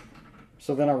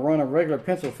 So then I run a regular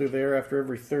pencil through there after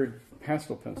every third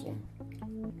pastel pencil.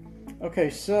 Okay,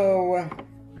 so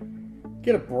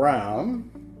get a brown,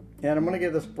 and I'm going to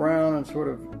get this brown and sort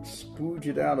of spooge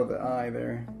it out of the eye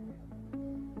there.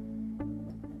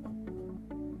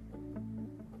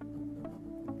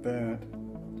 That.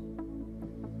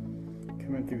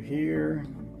 Coming through here.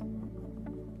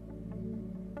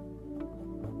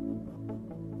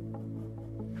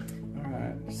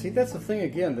 Alright, see, that's the thing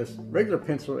again, this regular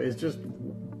pencil is just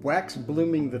wax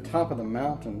blooming the top of the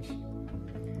mountains.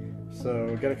 So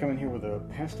we gotta come in here with a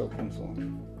pastel pencil.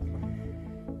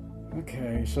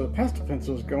 Okay, so the pastel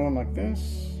pencil is going like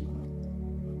this.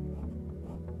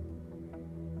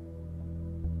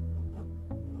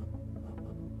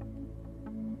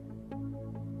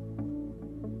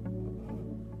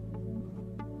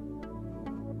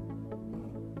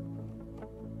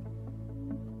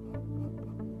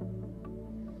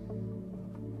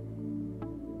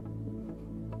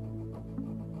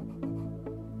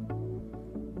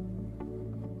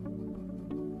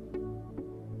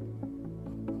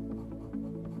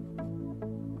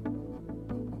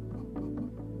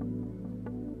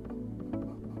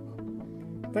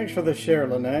 Thanks for the share,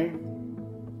 Lene.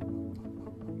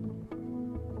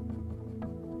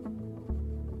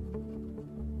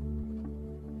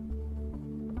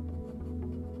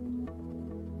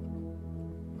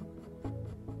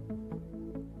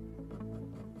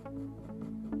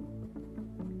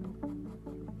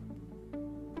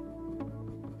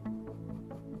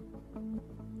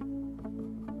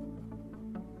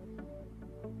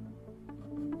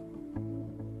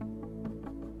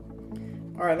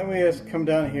 All right, then we just come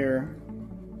down here.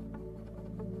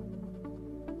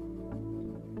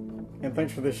 And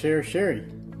thanks for the share, Sherry.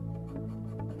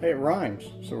 Hey, it rhymes,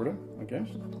 sort of, I guess.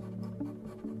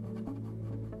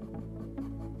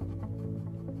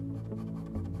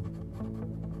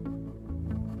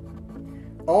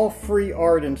 All free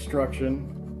art instruction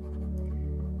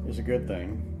is a good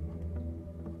thing.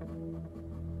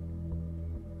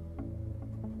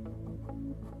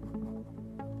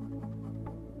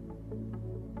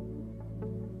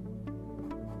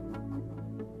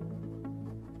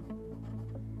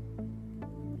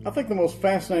 I think the most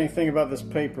fascinating thing about this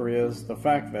paper is the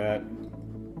fact that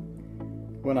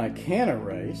when I can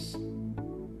erase,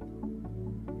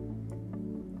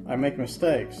 I make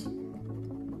mistakes.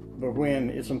 But when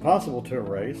it's impossible to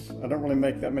erase, I don't really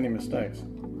make that many mistakes.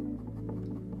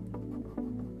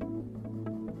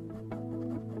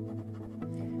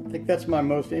 I think that's my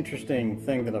most interesting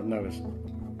thing that I've noticed.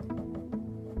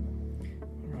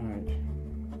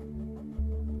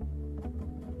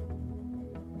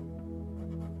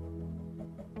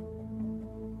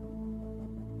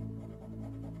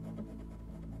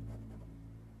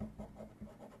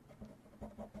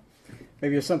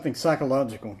 Maybe it's something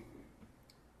psychological.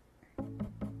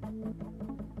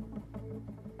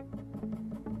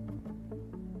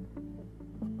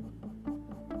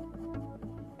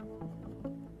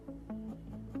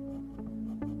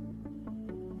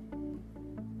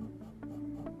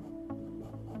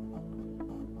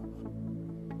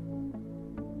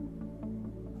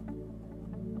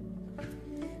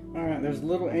 All right, there's a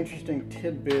little interesting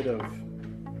tidbit of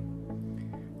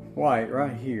white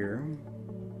right here.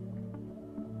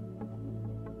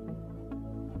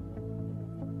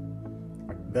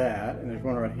 That, and there's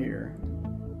one right here,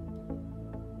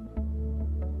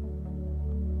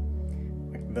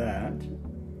 like that,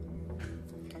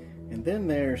 and then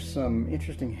there's some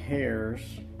interesting hairs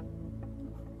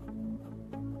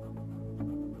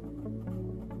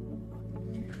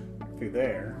through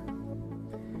there.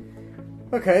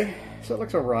 Okay, so it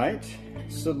looks all right.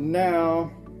 So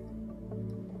now,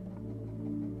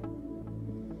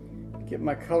 get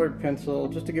my colored pencil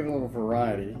just to give it a little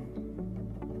variety.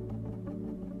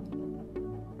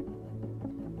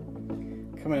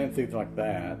 Coming in through like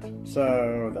that.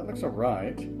 So that looks all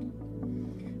right.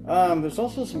 There's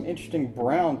also some interesting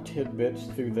brown tidbits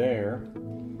through there.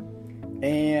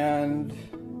 And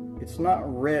it's not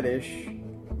reddish,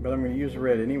 but I'm going to use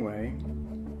red anyway,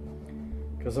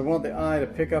 because I want the eye to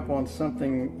pick up on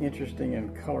something interesting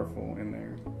and colorful in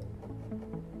there.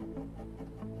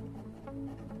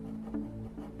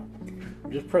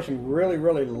 I'm just pressing really,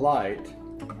 really light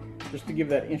just to give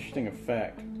that interesting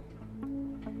effect.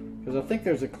 Because I think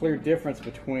there's a clear difference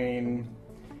between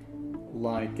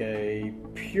like a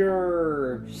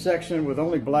pure section with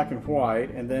only black and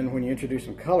white, and then when you introduce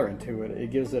some color into it,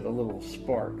 it gives it a little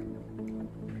spark.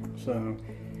 So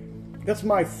that's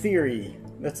my theory.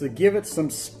 That's the give it some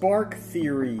spark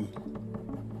theory.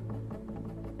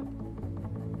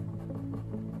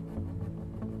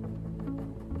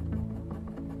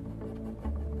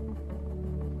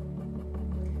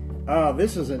 Oh,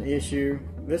 this is an issue.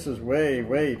 This is way,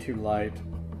 way too light.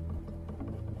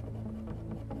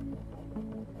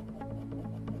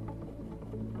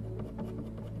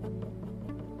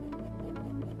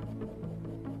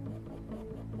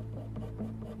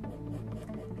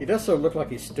 He does so look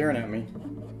like he's staring at me.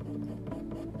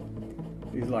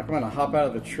 He's like, I'm gonna hop out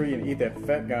of the tree and eat that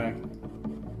fat guy.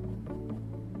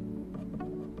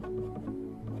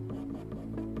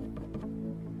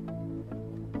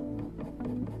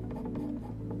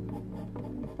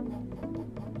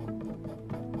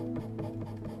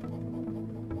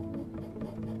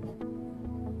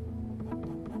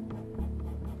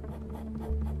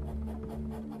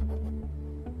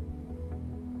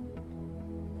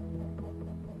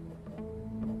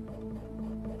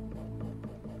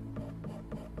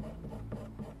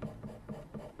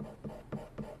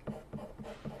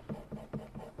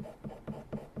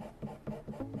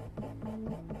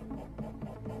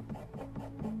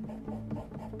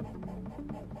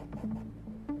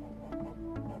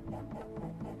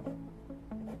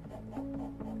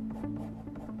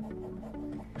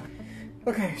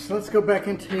 Okay, so let's go back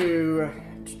into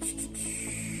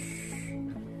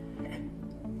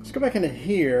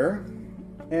here,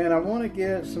 and I want to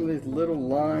get some of these little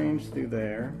lines through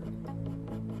there.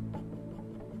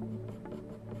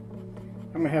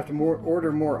 I'm gonna have to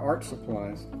order more art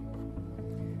supplies.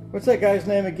 What's that guy's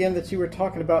name again that you were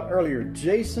talking about earlier?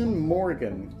 Jason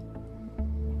Morgan.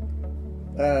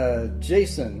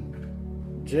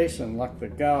 Jason, like the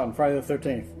guy on Friday the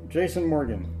 13th. Jason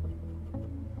Morgan.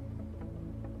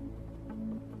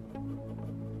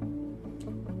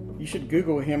 You should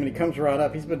Google him, and he comes right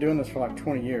up. He's been doing this for like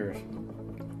 20 years.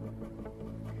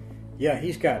 Yeah,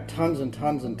 he's got tons and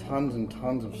tons and tons and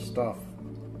tons of stuff.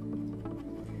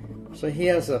 So he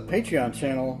has a Patreon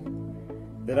channel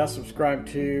that I subscribe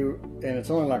to, and it's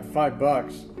only like $5,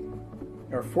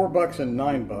 or $4 and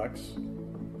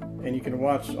 $9, and you can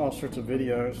watch all sorts of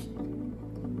videos.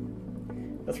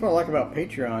 That's what I like about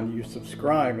Patreon. You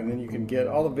subscribe, and then you can get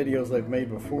all the videos they've made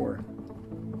before.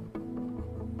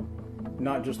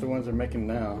 Not just the ones they're making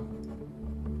now.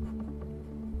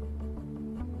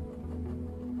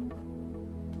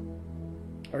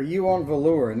 Are you on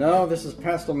velour? No, this is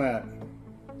Pastel Matte.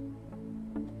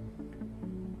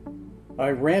 I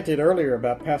ranted earlier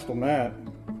about Pastel Matte.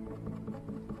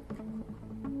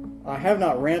 I have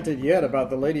not ranted yet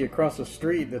about the lady across the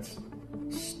street that's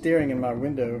staring in my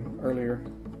window earlier.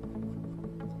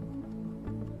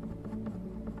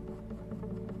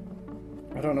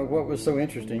 I don't know what was so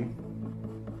interesting.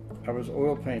 I was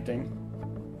oil painting.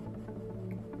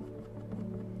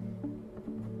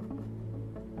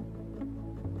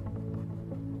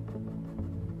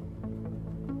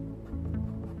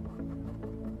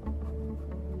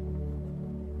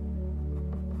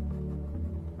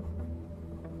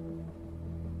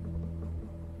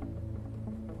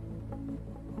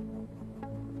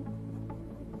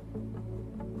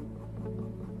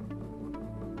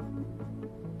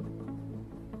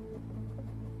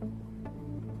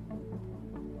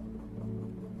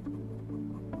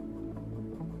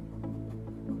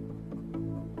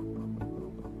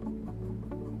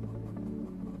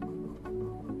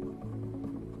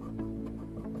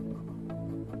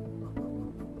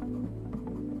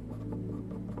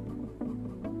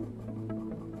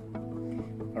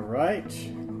 Right.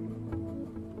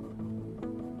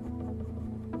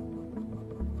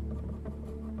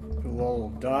 Put little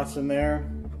dots in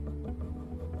there.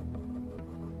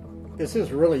 This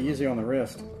is really easy on the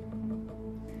wrist.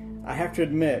 I have to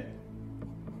admit,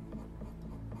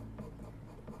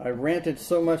 I ranted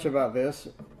so much about this,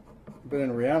 but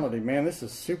in reality, man, this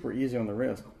is super easy on the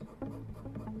wrist.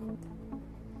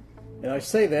 And I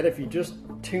say that if you just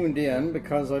tuned in,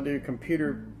 because I do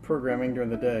computer programming during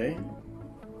the day,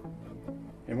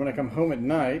 and when I come home at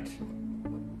night,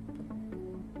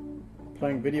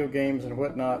 playing video games and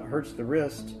whatnot hurts the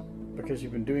wrist because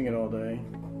you've been doing it all day.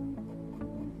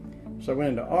 So I went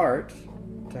into art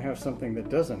to have something that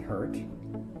doesn't hurt.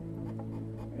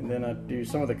 And then I do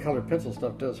some of the colored pencil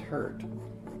stuff does hurt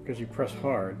because you press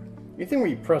hard. Anything where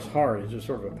you press hard is just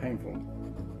sort of a painful.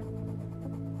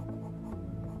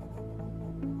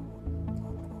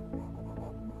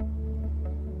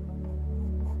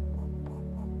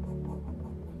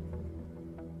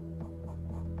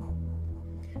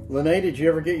 Lene, did you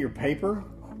ever get your paper?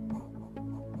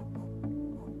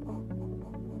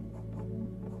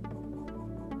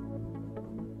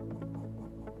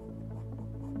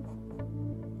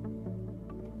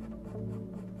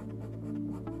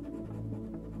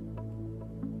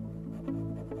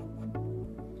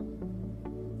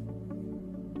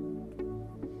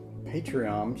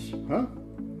 Patreons, huh?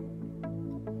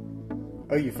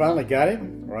 Oh, you finally got it?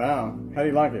 Wow. How do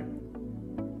you like it?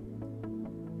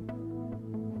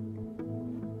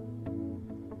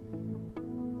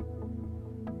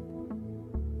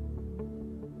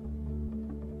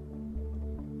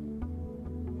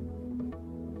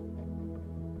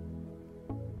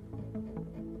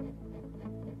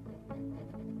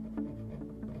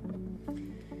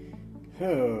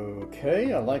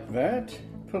 Okay, I like that.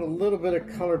 Put a little bit of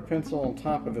colored pencil on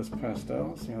top of this pastel.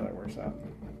 Let's see how that works out.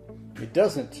 It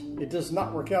does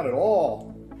not work out at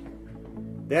all.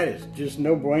 That is just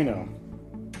no bueno.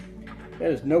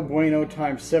 That is no bueno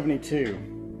times 72.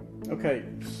 Okay,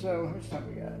 so how much time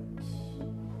we got?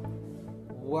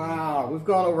 Wow, we've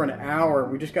gone over an hour.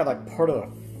 We just got like part of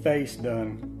the face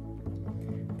done.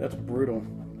 That's brutal.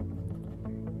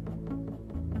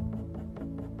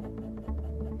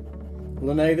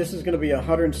 Lene, this is going to be a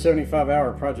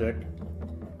 175-hour project.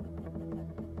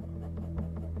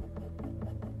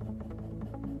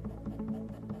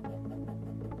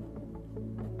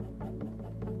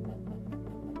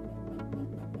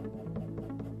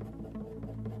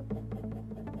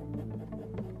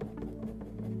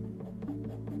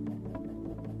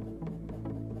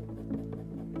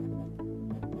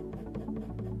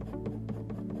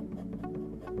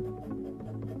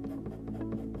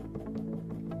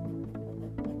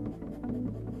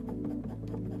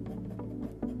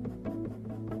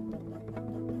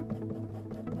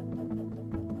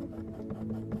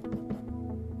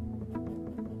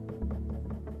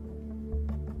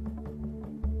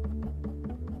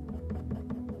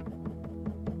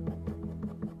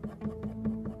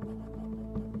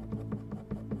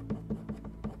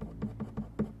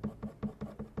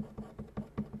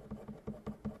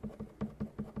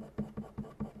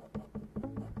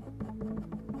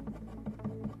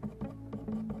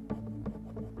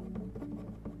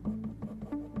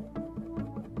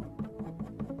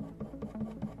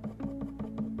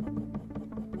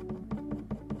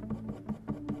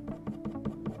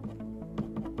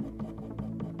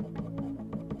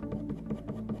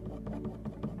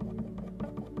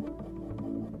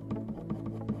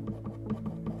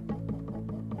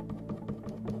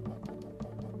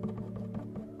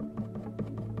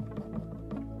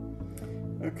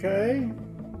 Okay,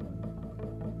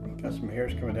 got some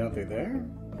hairs coming down through there.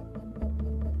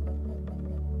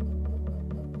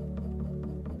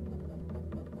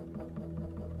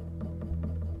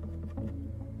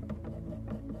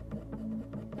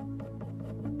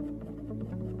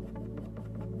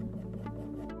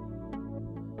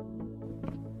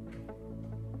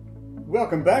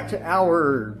 Welcome back to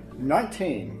hour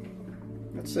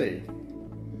 19. Let's see.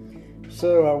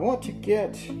 So I want to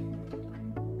get...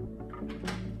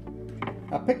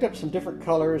 I picked up some different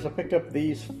colors. I picked up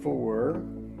these four.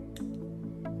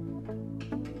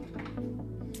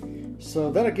 So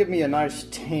that'll give me a nice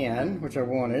tan, which I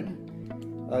wanted.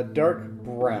 A dark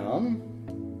brown.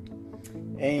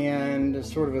 And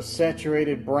sort of a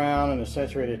saturated brown and a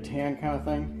saturated tan kind of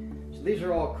thing. So these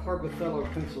are all Carbothello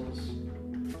pencils.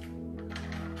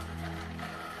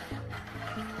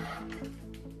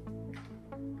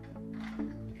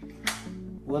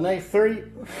 Lene,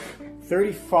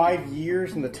 35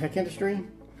 years in the tech industry?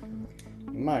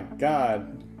 My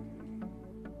God.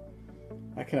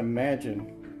 I can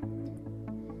imagine.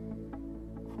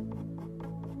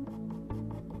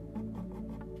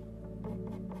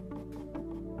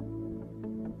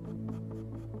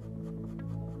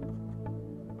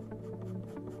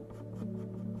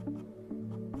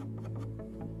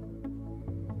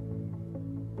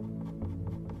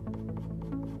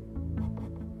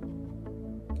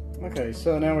 Okay,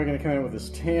 so now we're going to come in with this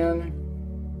tan.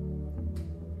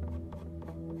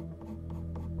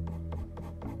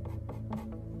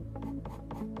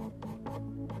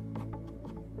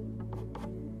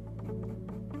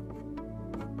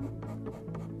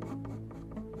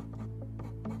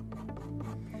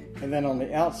 And then on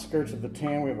the outskirts of the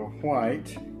tan, we have a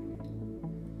white.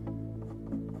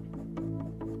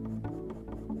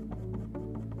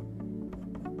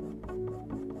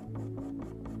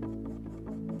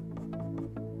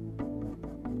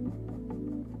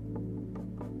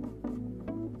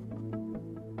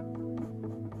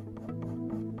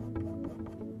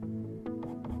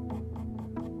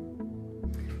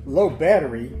 Low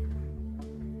battery.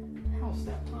 How's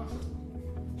that possible?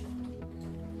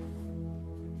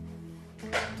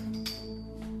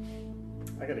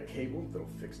 I got a cable that'll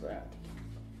fix that.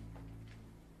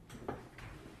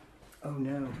 Oh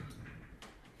no.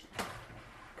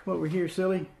 Come over here,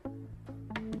 silly.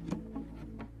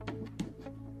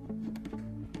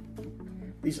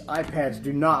 These iPads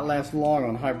do not last long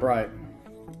on high bright.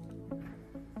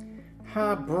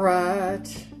 High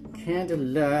bright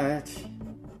candlelight.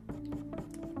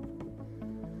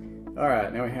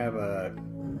 Alright, now we have a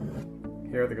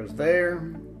hair that goes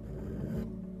there.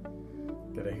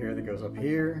 Got a hair that goes up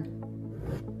here.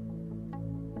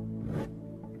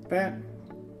 Like that.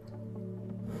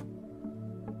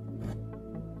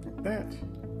 Like that.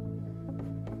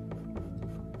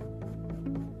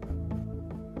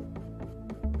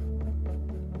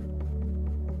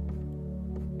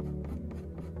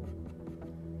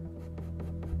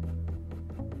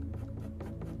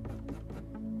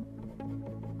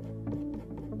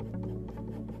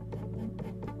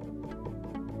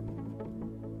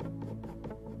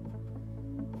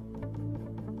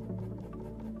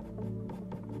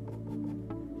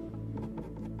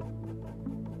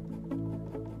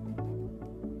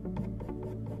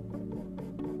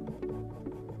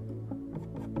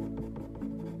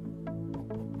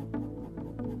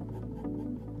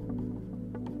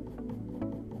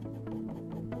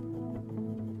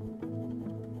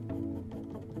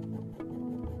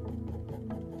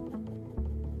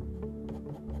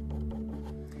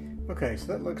 Okay, so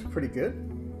that looks pretty good.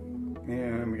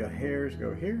 And we got hairs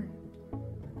go here.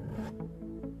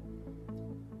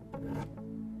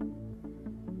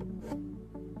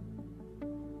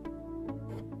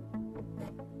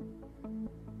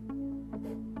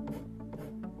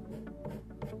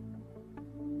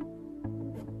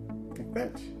 Like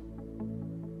that.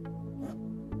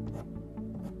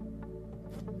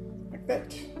 Like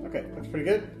that. Okay, looks pretty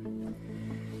good.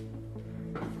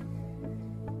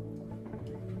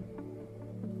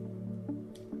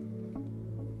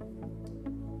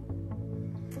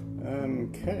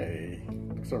 Okay,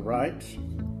 looks alright.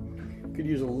 Could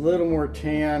use a little more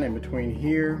tan in between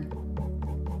here.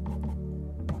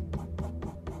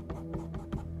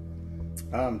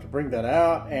 To bring that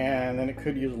out, and then it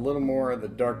could use a little more of the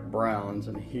dark browns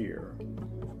in here.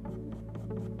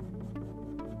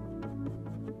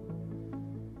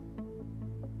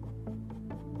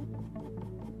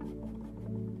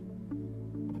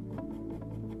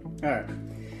 Alright,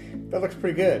 that looks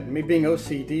pretty good. Me being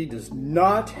OCD does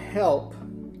not help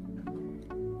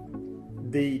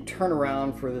the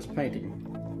turnaround for this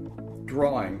painting,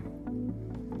 drawing.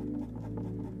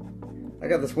 I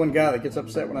got this one guy that gets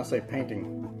upset when I say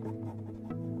painting.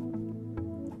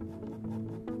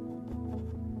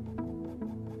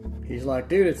 He's like,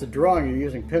 dude, it's a drawing, you're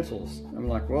using pencils. I'm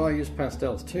like, well, I use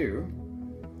pastels too.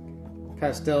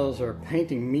 Pastels are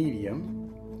painting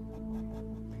medium.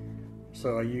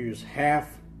 So I use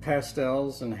half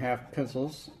pastels and half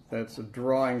pencils. That's a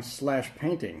drawing /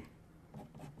 painting.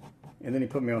 And then he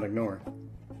put me on ignore.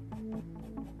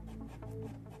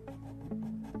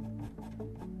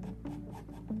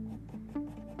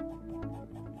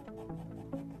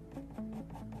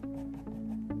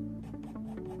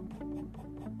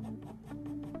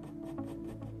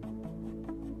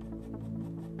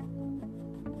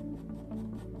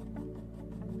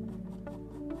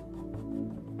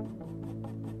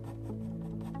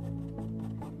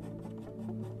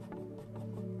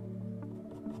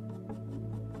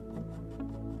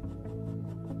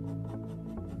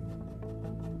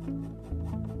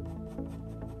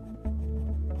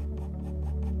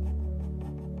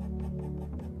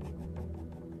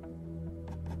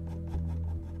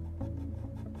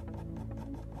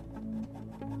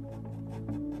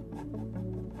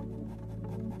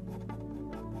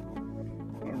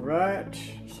 Right,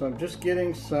 so I'm just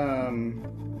getting some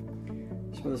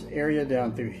of this area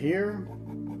down through here.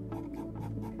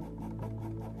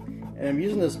 And I'm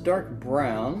using this dark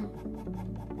brown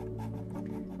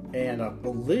And I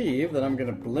believe that I'm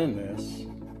going to blend this,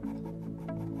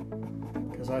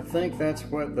 because I think that's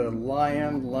what the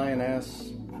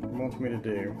lioness wants me to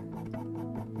do.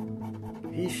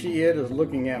 He, she, it is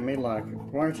looking at me like,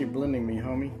 why aren't you blending me,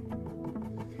 homie?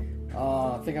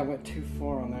 I think I went too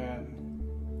far on that.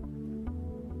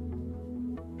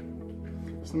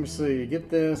 So let me see, get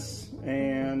this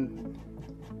and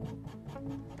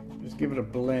just give it a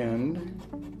blend.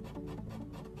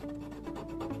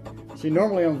 See,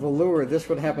 normally on velour, this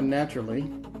would happen naturally,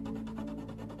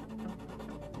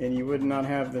 and you would not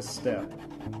have this step.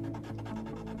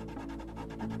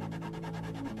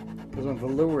 Because on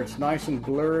velour, it's nice and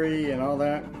blurry and all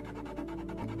that.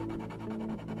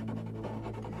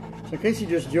 So in case you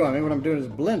just joined me, what I'm doing is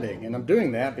blending, and I'm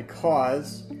doing that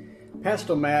because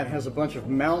Pastelmat has a bunch of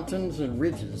mountains and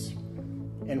ridges.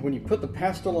 And when you put the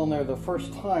pastel on there the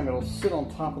first time, it'll sit on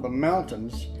top of the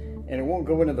mountains, and it won't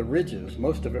go into the ridges.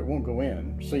 Most of it won't go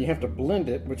in. So you have to blend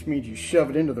it, which means you shove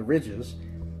it into the ridges.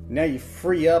 Now you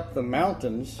free up the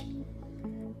mountains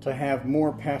to have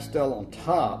more pastel on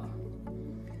top.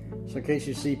 So in case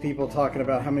you see people talking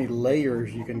about how many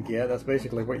layers you can get, that's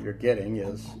basically what you're getting,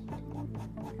 is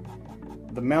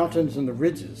the mountains and the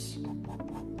ridges.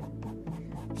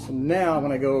 So now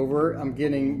when I go over, I'm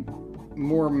getting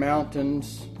more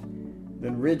mountains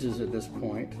than ridges at this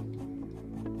point.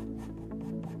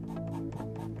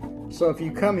 So if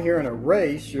you come here and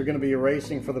erase, you're going to be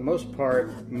erasing for the most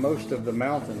part most of the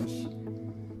mountains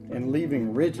and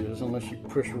leaving ridges unless you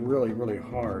push really, really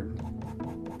hard.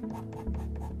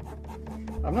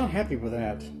 I'm not happy with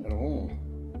that at all.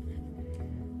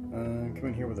 Come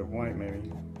in here with a white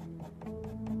maybe.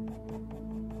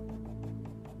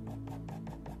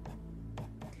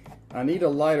 I need a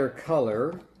lighter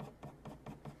color,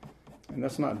 and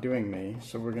that's not doing me,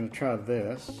 so we're going to try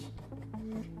this.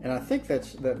 And I think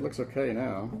that looks okay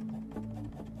now.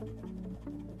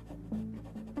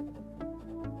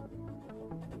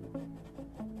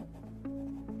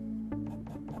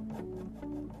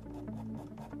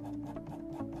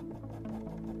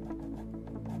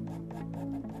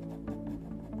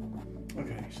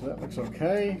 Okay, so that looks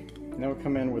okay. Now we'll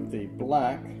come in with the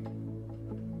black.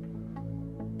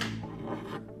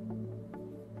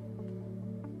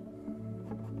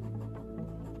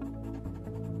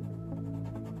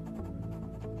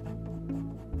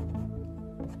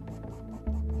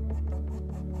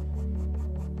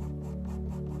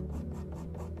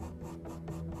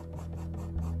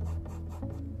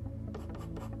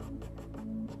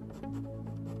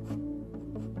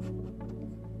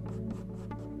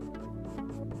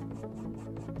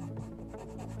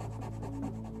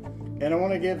 And I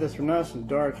want to get this nice and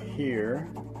dark here.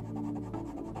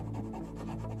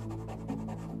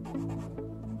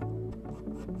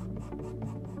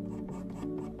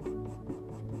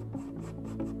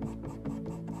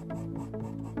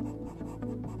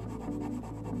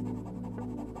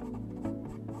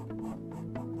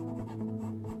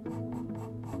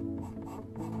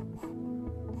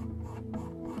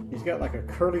 He's got like a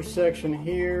curly section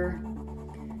here.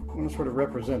 I want to sort of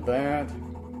represent that.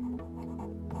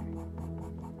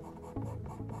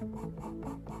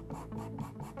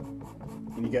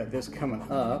 And you got this coming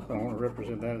up. I want to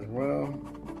represent that as well.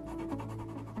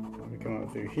 Let me come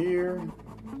up through here.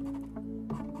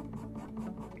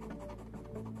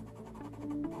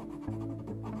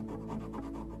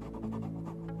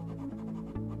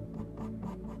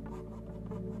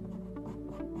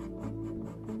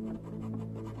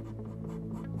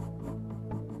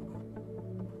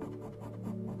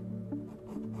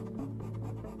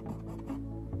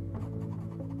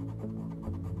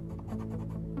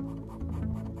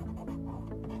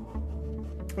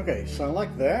 Okay, so I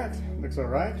like that. Looks all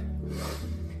right.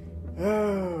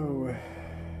 Oh,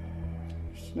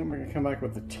 so then we're gonna come back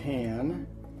with the tan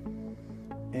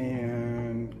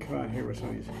and come out here with some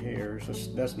of these hairs.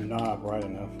 That's not bright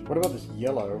enough. What about this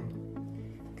yellow?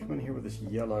 Come in here with this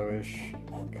yellowish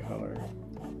color.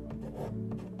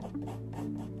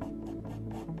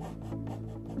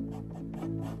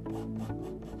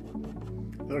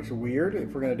 That looks weird.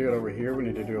 If we're gonna do it over here, we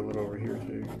need to do a little over here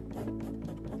too.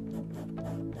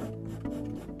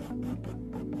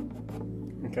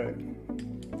 Okay,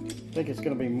 I think it's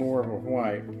going to be more of a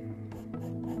white.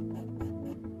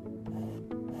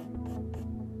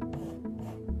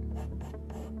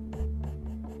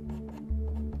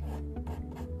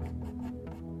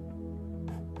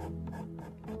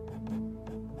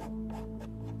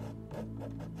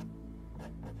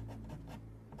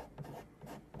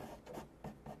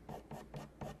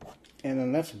 And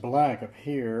then that's black up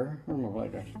here. Where's my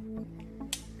black guy?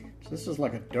 This is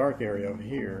like a dark area over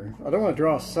here. I don't want to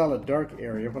draw a solid dark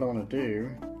area. What I want to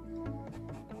do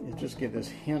is just get this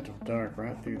hint of dark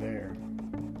right through there.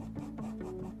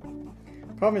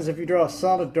 Problem is, if you draw a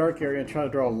solid dark area and try to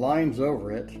draw lines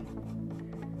over it,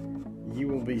 you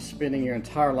will be spending your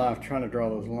entire life trying to draw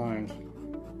those lines.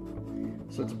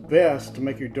 So it's best to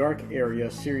make your dark area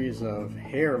a series of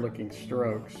hair-looking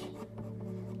strokes,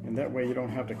 and that way you don't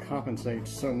have to compensate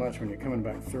so much when you're coming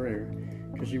back through,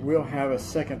 because you will have a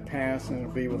second pass and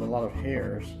it'll be with a lot of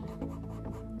hairs.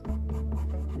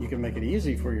 You can make it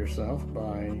easy for yourself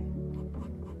by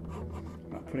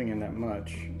not putting in that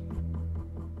much.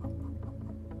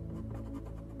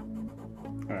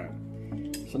 Alright,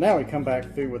 so now we come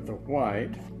back through with the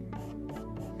white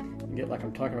and get like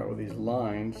I'm talking about with these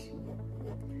lines.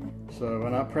 So we're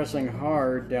not pressing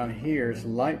hard down here, it's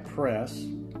light press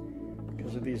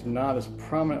because of these not as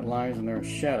prominent lines and they're in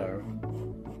shadow.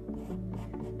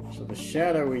 So the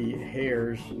shadowy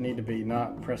hairs need to be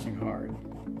not pressing hard.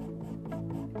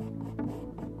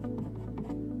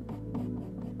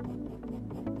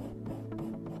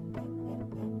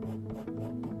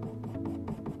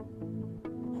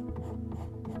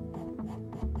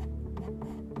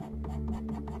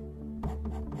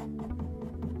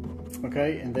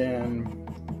 Okay, and then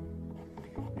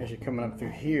as you're coming up through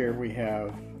here, we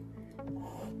have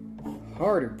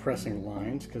harder pressing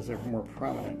lines because they're more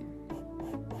prominent.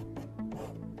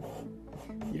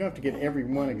 You don't have to get every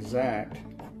one exact,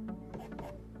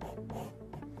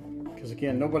 because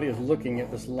again, nobody is looking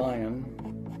at this lion.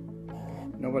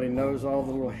 Nobody knows all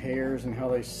the little hairs and how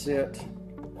they sit.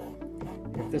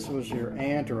 If this was your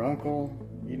aunt or uncle,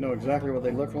 you'd know exactly what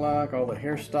they look like, all the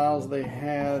hairstyles they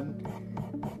had.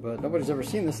 But nobody's ever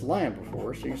seen this lion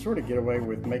before, so you can sort of get away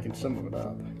with making some of it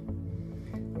up.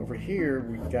 Over here,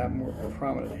 we've got more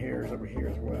prominent hairs over here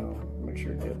as well. Make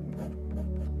sure to get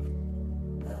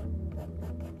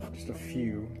just a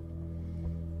few.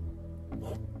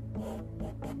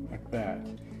 Like that.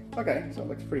 Okay, so it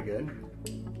looks pretty good.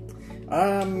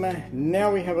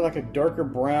 Now we have like a darker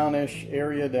brownish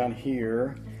area down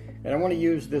here. And I want to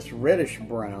use this reddish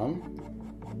brown.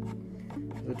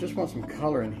 I just want some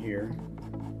color in here.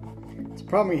 It's a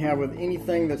problem you have with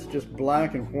anything that's just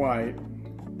black and white.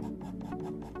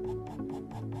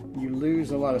 You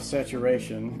lose a lot of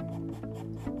saturation.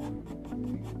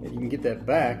 And you can get that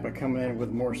back by coming in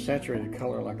with more saturated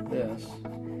color like this.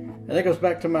 And that goes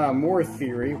back to my Moore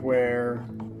theory, where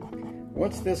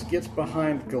once this gets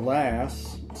behind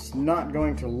glass, it's not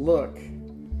going to look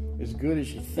as good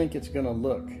as you think it's going to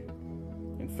look.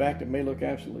 In fact, it may look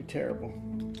absolutely terrible.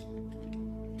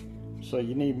 So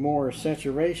you need more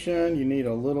saturation, you need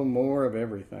a little more of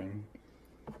everything.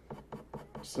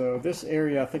 So this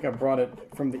area, I think I brought it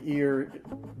from the ear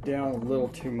down a little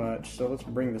too much, so let's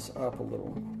bring this up a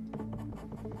little.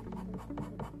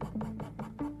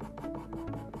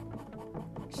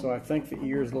 So I think the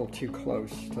ear is a little too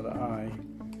close to the eye.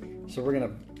 So we're going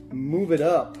to move it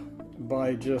up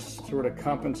by just sort of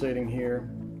compensating here.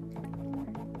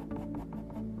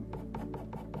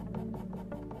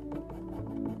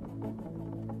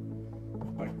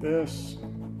 This.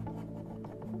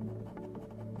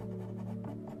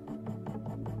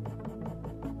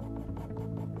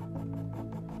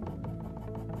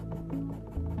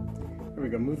 There we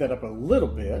go, move that up a little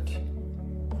bit.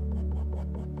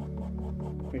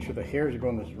 Make sure the hairs are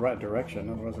going this right direction,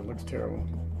 otherwise it looks terrible.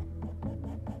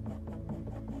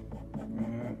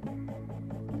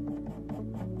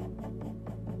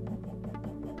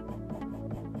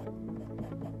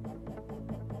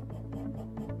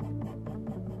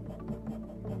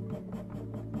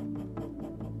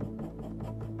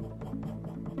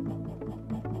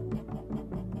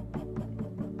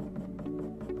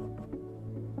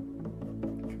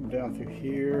 Down through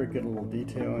here, get a little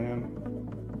detail in.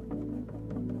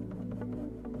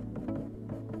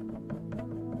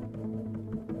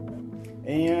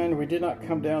 And we did not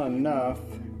come down enough.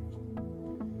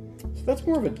 So that's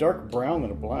more of a dark brown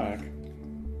than a black.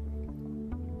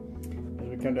 As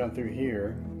we come down through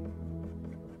here.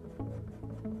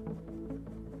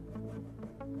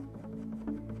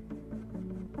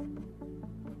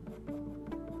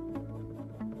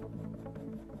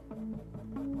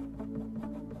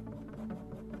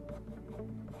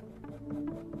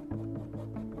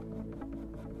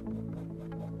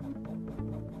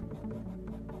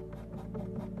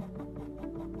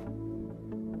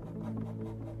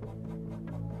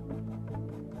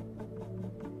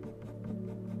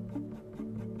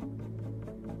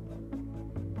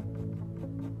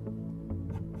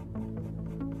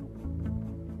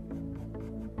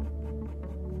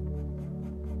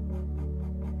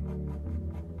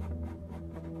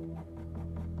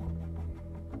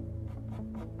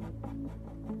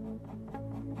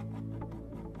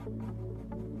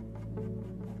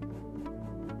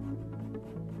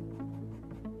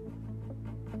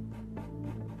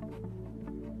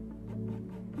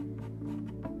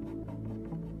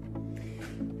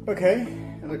 Okay,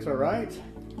 it looks all right.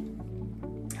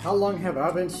 How long have I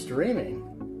been streaming?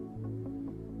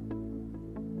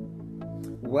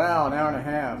 Wow, an hour and a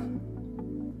half.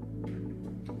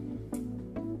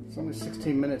 It's only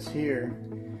 16 minutes here.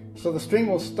 So the stream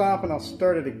will stop and I'll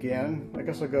start it again. I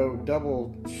guess I'll go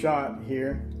double shot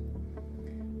here.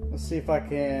 Let's see if I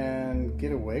can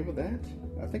get away with that.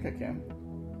 I think I can.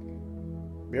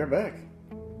 Be right back.